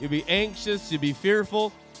cursed, you'll be anxious, you'll be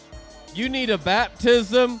fearful. You need a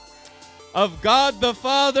baptism of God the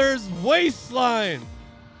Father's waistline.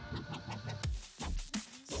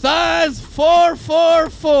 Size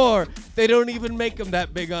 444. They don't even make them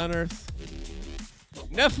that big on earth.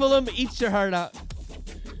 Nephilim, eat your heart out.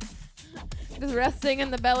 Just resting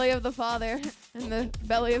in the belly of the Father, in the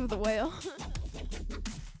belly of the whale.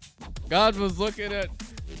 God was looking at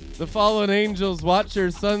the fallen angels, watch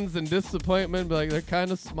your sons in disappointment, be like, they're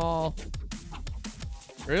kind of small.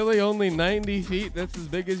 Really? Only 90 feet? That's as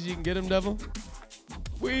big as you can get them, devil?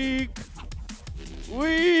 Weak.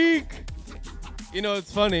 Weak. You know,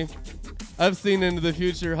 it's funny. I've seen into the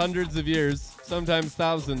future hundreds of years, sometimes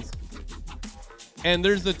thousands. And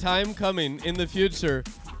there's a time coming in the future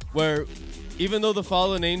where even though the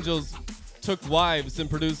fallen angels took wives and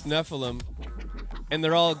produced Nephilim, and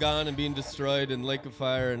they're all gone and being destroyed in lake of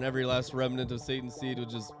fire, and every last remnant of Satan's seed will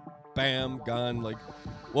just bam, gone, like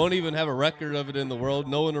won't even have a record of it in the world.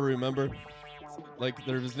 No one will remember. Like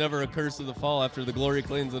there was never a curse of the fall after the glory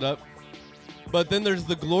cleans it up. But then there's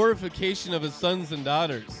the glorification of his sons and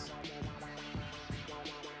daughters.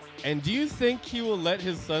 And do you think he will let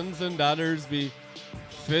his sons and daughters be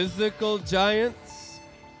physical giants?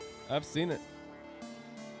 I've seen it.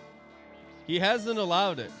 He hasn't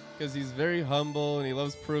allowed it because he's very humble and he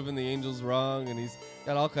loves proving the angels wrong, and he's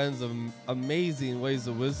got all kinds of amazing ways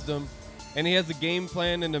of wisdom. And he has a game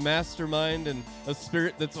plan and a mastermind and a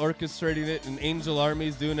spirit that's orchestrating it, and angel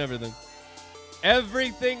armies doing everything.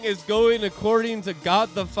 Everything is going according to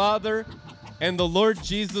God the Father and the Lord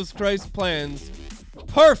Jesus Christ plans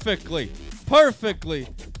perfectly, perfectly,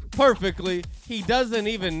 perfectly. He doesn't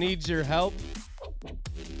even need your help.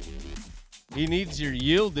 He needs your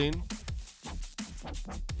yielding.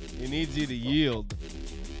 He needs you to yield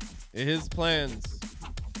in his plans.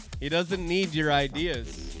 He doesn't need your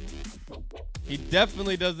ideas. He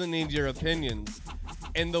definitely doesn't need your opinions.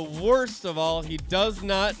 And the worst of all, he does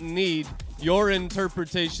not need your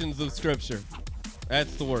interpretations of Scripture.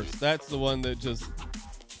 That's the worst. That's the one that just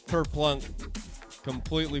kerplunk,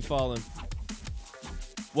 completely fallen.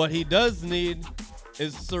 What he does need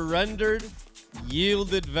is surrendered,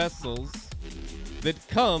 yielded vessels that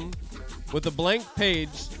come with a blank page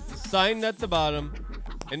signed at the bottom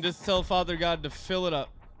and just tell Father God to fill it up,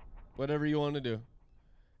 whatever you want to do.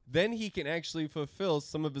 Then he can actually fulfill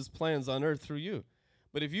some of his plans on earth through you.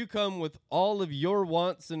 But if you come with all of your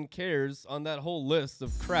wants and cares on that whole list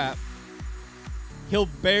of crap, he'll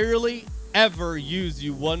barely ever use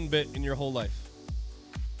you one bit in your whole life.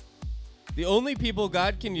 The only people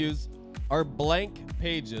God can use are blank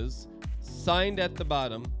pages signed at the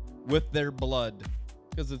bottom with their blood,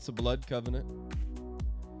 because it's a blood covenant.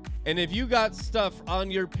 And if you got stuff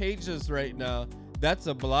on your pages right now, that's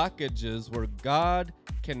a blockages where God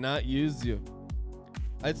cannot use you.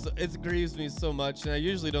 It grieves me so much, and I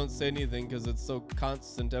usually don't say anything because it's so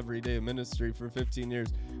constant everyday ministry for 15 years.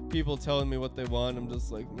 People telling me what they want, I'm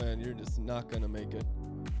just like, man, you're just not going to make it.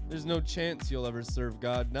 There's no chance you'll ever serve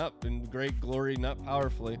God, not in great glory, not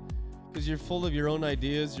powerfully, because you're full of your own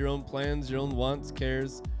ideas, your own plans, your own wants,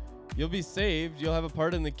 cares. You'll be saved, you'll have a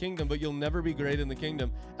part in the kingdom, but you'll never be great in the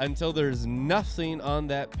kingdom until there's nothing on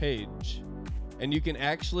that page. And you can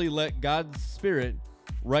actually let God's Spirit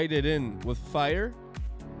write it in with fire,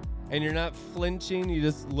 and you're not flinching. You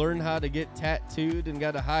just learn how to get tattooed and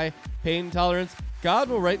got a high pain tolerance. God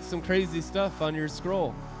will write some crazy stuff on your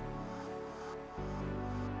scroll.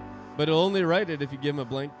 But he'll only write it if you give him a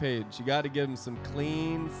blank page. You got to give him some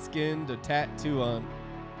clean skin to tattoo on.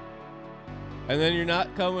 And then you're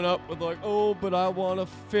not coming up with like, oh, but I want a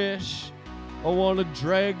fish. I want a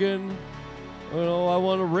dragon. I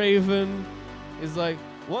want a raven. It's like,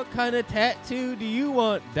 what kind of tattoo do you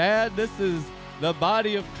want, Dad? This is the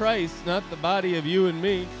body of Christ, not the body of you and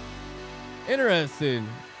me. Interesting.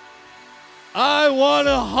 I want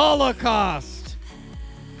a Holocaust.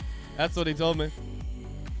 That's what he told me.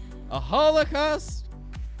 A Holocaust?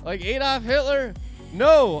 Like Adolf Hitler?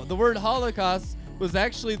 No, the word Holocaust was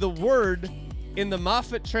actually the word in the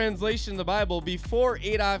Moffat translation of the Bible before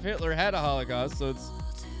Adolf Hitler had a Holocaust. So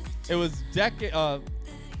it was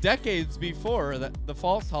decades before the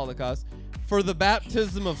false Holocaust for the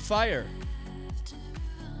baptism of fire.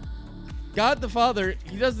 God the Father,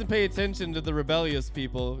 he doesn't pay attention to the rebellious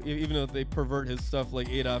people, even though they pervert his stuff like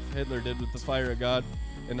Adolf Hitler did with the fire of God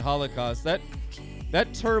and Holocaust.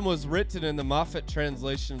 That term was written in the Moffat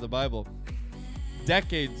translation of the Bible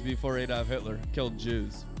decades before Adolf Hitler killed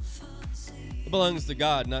Jews. It belongs to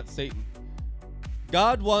God, not Satan.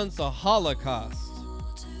 God wants a Holocaust.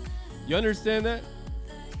 You understand that?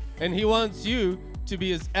 And he wants you to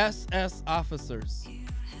be his SS officers.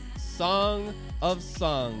 Song of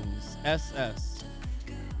Songs, SS.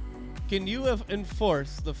 Can you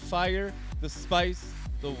enforce the fire, the spice,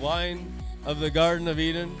 the wine of the Garden of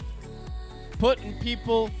Eden? Putting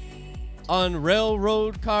people on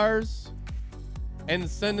railroad cars and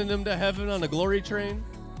sending them to heaven on a glory train?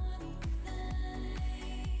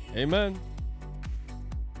 Amen.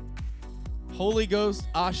 Holy Ghost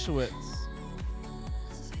Auschwitz,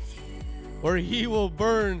 where he will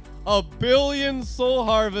burn 1 billion soul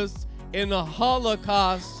harvests in a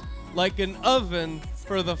Holocaust like an oven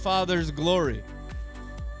for the Father's glory.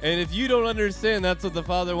 And if you don't understand that's what the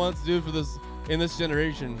Father wants to do for this in this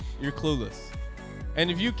generation, you're clueless.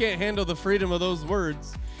 And if you can't handle the freedom of those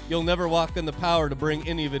words, you'll never walk in the power to bring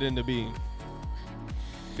any of it into being.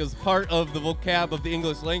 Because part of the vocab of the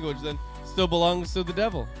English language then still belongs to the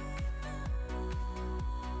devil.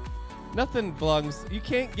 Nothing belongs. You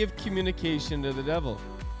can't give communication to the devil.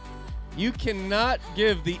 You cannot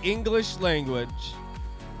give the English language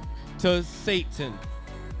to Satan,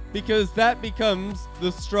 because that becomes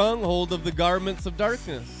the stronghold of the garments of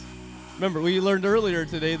darkness. Remember, we learned earlier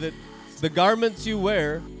today that the garments you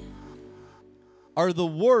wear are the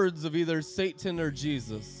words of either Satan or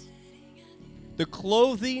Jesus. The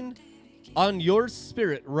clothing on your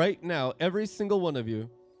spirit right now, every single one of you,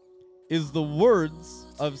 is the words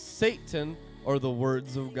of Satan or the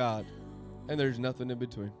words of God. And there's nothing in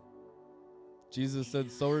between. Jesus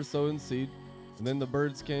said, sower sowing seed, and then the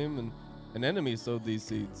birds came and an enemy sowed these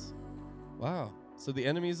seeds. Wow. So the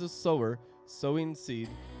enemy is a sower sowing seed,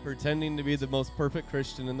 pretending to be the most perfect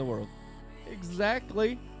Christian in the world.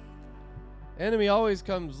 Exactly. Enemy always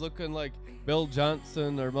comes looking like Bill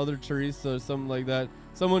Johnson or Mother Teresa or something like that.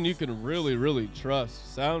 Someone you can really, really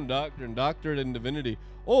trust. Sound doctrine, doctorate in divinity.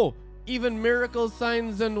 Oh, even miracles,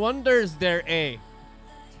 signs, and wonders there,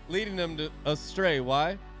 leading them to astray.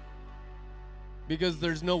 Why? Because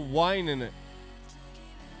there's no wine in it.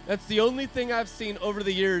 That's the only thing I've seen over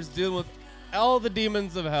the years dealing with all the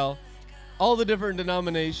demons of hell, all the different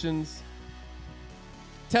denominations.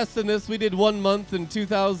 Testing this, we did 1 month in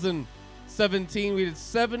 2017. We did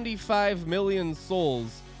 75 million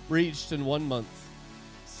souls reached in 1 month.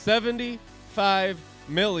 75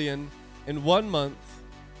 million in 1 month.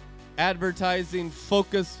 Advertising,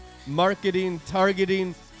 focused marketing,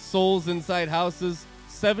 targeting souls inside houses.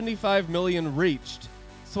 75 million reached.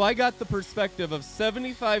 So I got the perspective of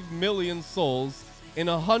 75 million souls in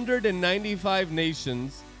 195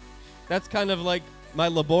 nations. That's kind of like my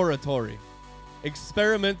laboratory.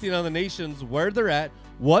 Experimenting on the nations, where they're at,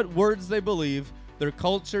 what words they believe, their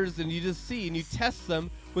cultures, and you just see and you test them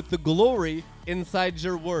with the glory inside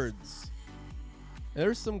your words.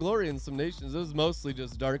 There's some glory in some nations. It was mostly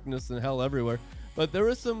just darkness and hell everywhere. But there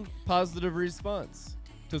was some positive response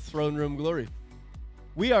to throne room glory.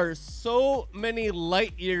 We are so many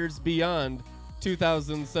light years beyond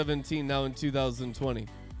 2017 now in 2020.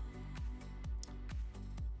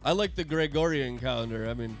 I like the Gregorian calendar.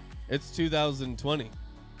 I mean, it's 2020.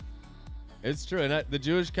 It's true. And the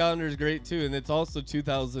Jewish calendar is great too. And it's also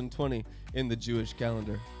 2020 in the Jewish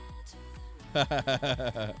calendar.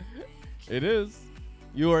 It is.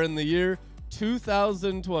 You are in the year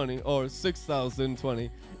 2020 or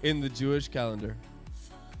 6020 in the Jewish calendar.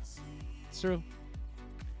 It's true.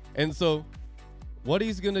 And so what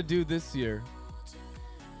he's going to do this year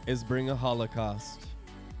is bring a Holocaust.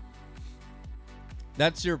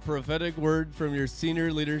 That's your prophetic word from your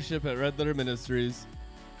senior leadership at Red Letter Ministries.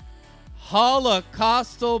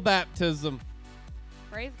 Holocaustal baptism.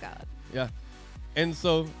 Praise God. Yeah. And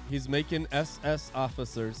so he's making SS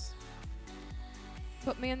officers.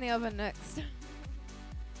 Put me in the oven next.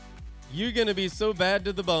 You're going to be so bad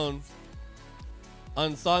to the bone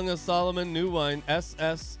on Song of Solomon, New Wine,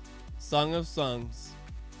 SS, Song of Songs,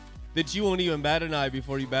 that you won't even bat an eye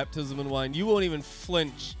before you baptize them in wine. You won't even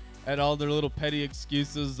flinch at all their little petty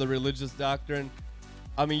excuses, the religious doctrine.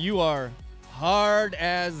 I mean, you are hard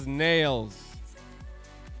as nails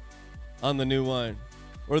on the new wine.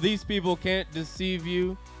 Where these people can't deceive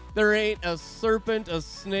you. There ain't a serpent, a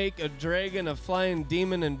snake, a dragon, a flying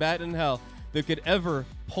demon, and bat in hell that could ever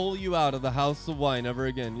pull you out of the house of wine ever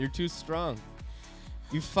again. You're too strong.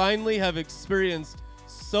 You finally have experienced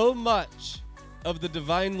so much of the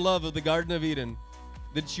divine love of the Garden of Eden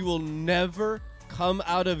that you will never come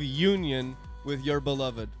out of union with your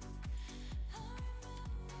beloved.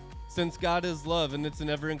 Since God is love and it's an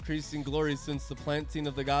ever-increasing glory since the planting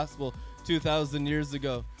of the gospel 2,000 years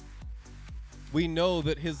ago, we know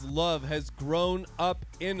that his love has grown up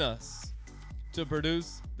in us to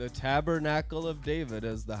produce the tabernacle of David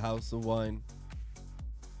as the house of wine.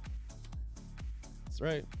 That's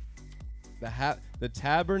right. The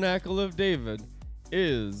tabernacle of David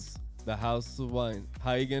is the house of wine.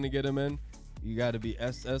 How are you going to get them in? You got to be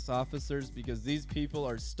SS officers, because these people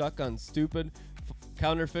are stuck on stupid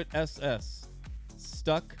counterfeit SS.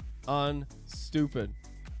 Stuck on stupid.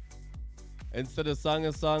 Instead of Song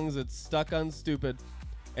of Songs, it's stuck on stupid.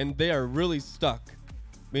 And they are really stuck,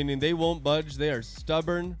 meaning they won't budge. They are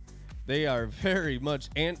stubborn. They are very much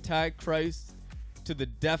anti-Christ to the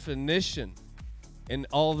definition. In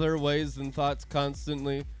all their ways and thoughts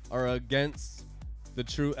constantly are against the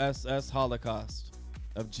true SS Holocaust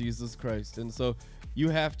of Jesus Christ. And so you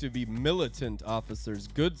have to be militant officers,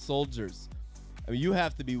 good soldiers. I mean, you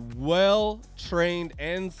have to be well trained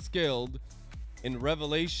and skilled in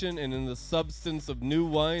revelation and in the substance of new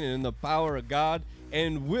wine and in the power of God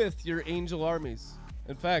and with your angel armies.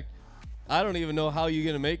 In fact, I don't even know how you're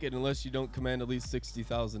going to make it unless you don't command at least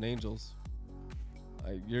 60,000 angels.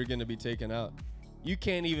 You're going to be taken out. You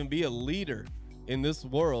can't even be a leader in this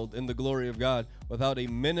world in the glory of God without a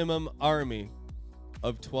minimum army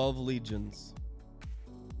of 12 legions.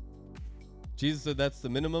 Jesus said that's the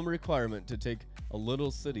minimum requirement to take a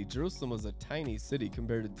little city. Jerusalem was a tiny city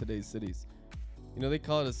compared to today's cities. You know, they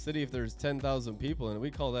call it a city if there's 10,000 people in it.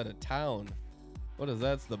 We call that a town. What is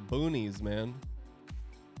that? It's the boonies, man.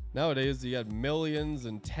 Nowadays, you got millions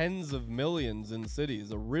and tens of millions in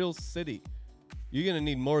cities. A real city. You're going to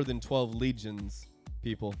need more than 12 legions,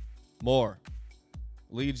 people. More.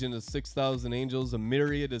 Legion is 6,000 angels. A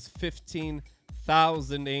myriad is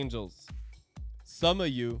 15,000 angels. Some of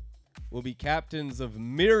you will be captains of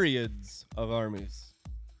myriads of armies.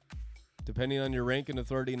 Depending on your rank and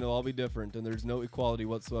authority, and they'll all be different, and there's no equality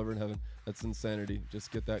whatsoever in heaven. That's insanity.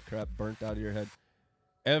 Just get that crap burnt out of your head.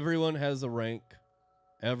 Everyone has a rank.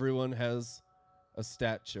 Everyone has a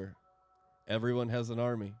stature. Everyone has an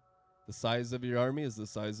army. The size of your army is the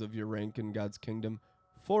size of your rank in God's kingdom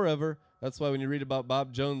forever. That's why when you read about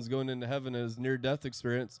Bob Jones going into heaven and his near-death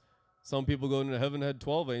experience, some people going into heaven had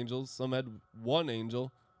 12 angels. Some had 1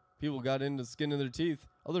 angel. People got into skin in their teeth.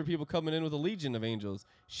 Other people coming in with a legion of angels.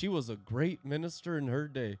 She was a great minister in her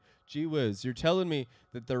day. Gee whiz, you're telling me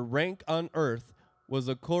that their rank on earth was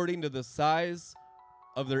according to the size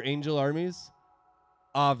of their angel armies?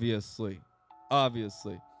 Obviously.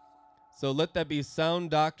 So let that be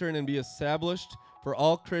sound doctrine and be established for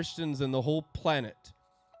all Christians in the whole planet.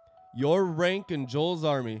 Your rank in Joel's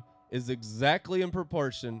army is exactly in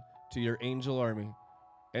proportion to your angel army.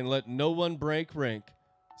 And let no one break rank,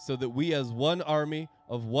 so that we as one army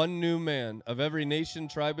of one new man of every nation,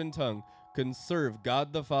 tribe, and tongue can serve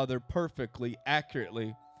God the Father perfectly,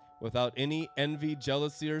 accurately, without any envy,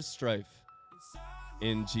 jealousy, or strife.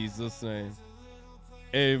 In Jesus' name.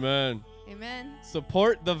 Amen. Amen.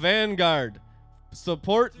 Support the vanguard.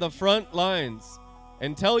 Support the front lines.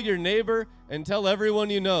 And tell your neighbor and tell everyone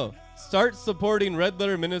you know. Start supporting Red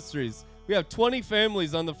Letter Ministries. We have 20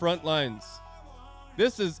 families on the front lines.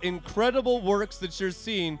 This is incredible works that you're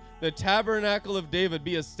seeing the Tabernacle of David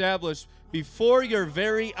be established before your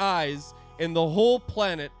very eyes in the whole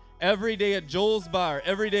planet, every day at Joel's Bar,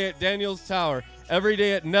 every day at Daniel's Tower, every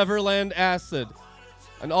day at Neverland Acid,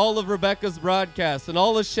 and all of Rebecca's broadcasts, and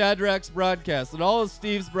all of Shadrach's broadcasts, and all of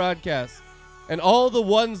Steve's broadcasts, and all the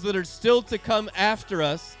ones that are still to come after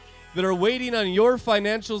us that are waiting on your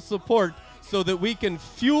financial support so that we can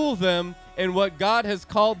fuel them in what God has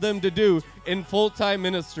called them to do in full-time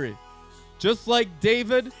ministry. Just like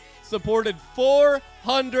David supported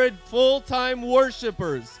 400 full-time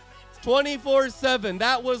worshipers 24/7,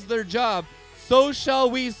 that was their job, so shall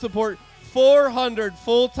we support 400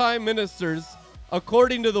 full-time ministers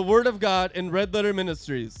according to the Word of God in Red Letter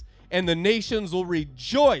Ministries. And the nations will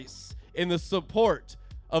rejoice in the support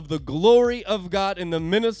of the glory of God and the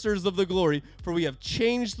ministers of the glory, for we have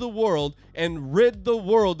changed the world and rid the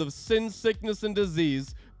world of sin, sickness, and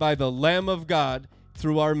disease by the Lamb of God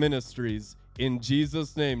through our ministries. In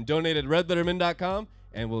Jesus' name. Donate at redlettermin.com,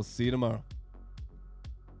 and we'll see you tomorrow.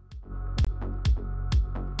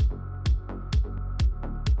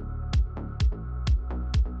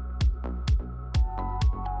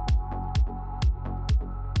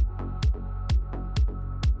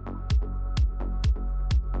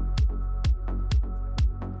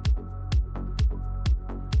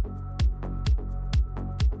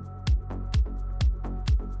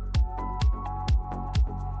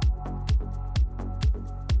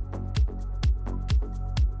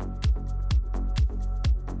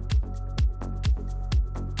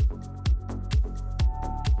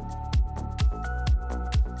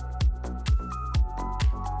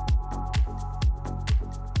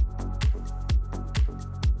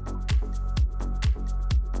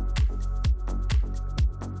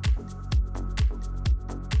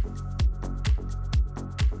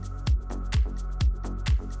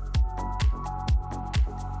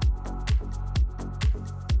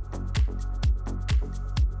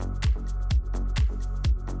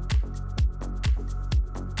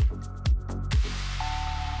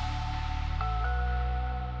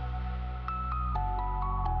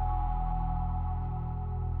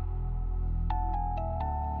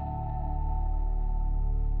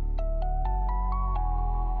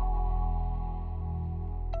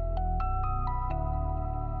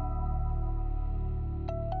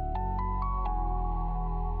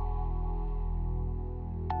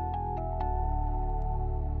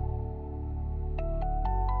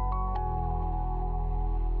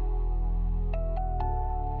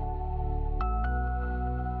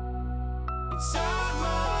 outside.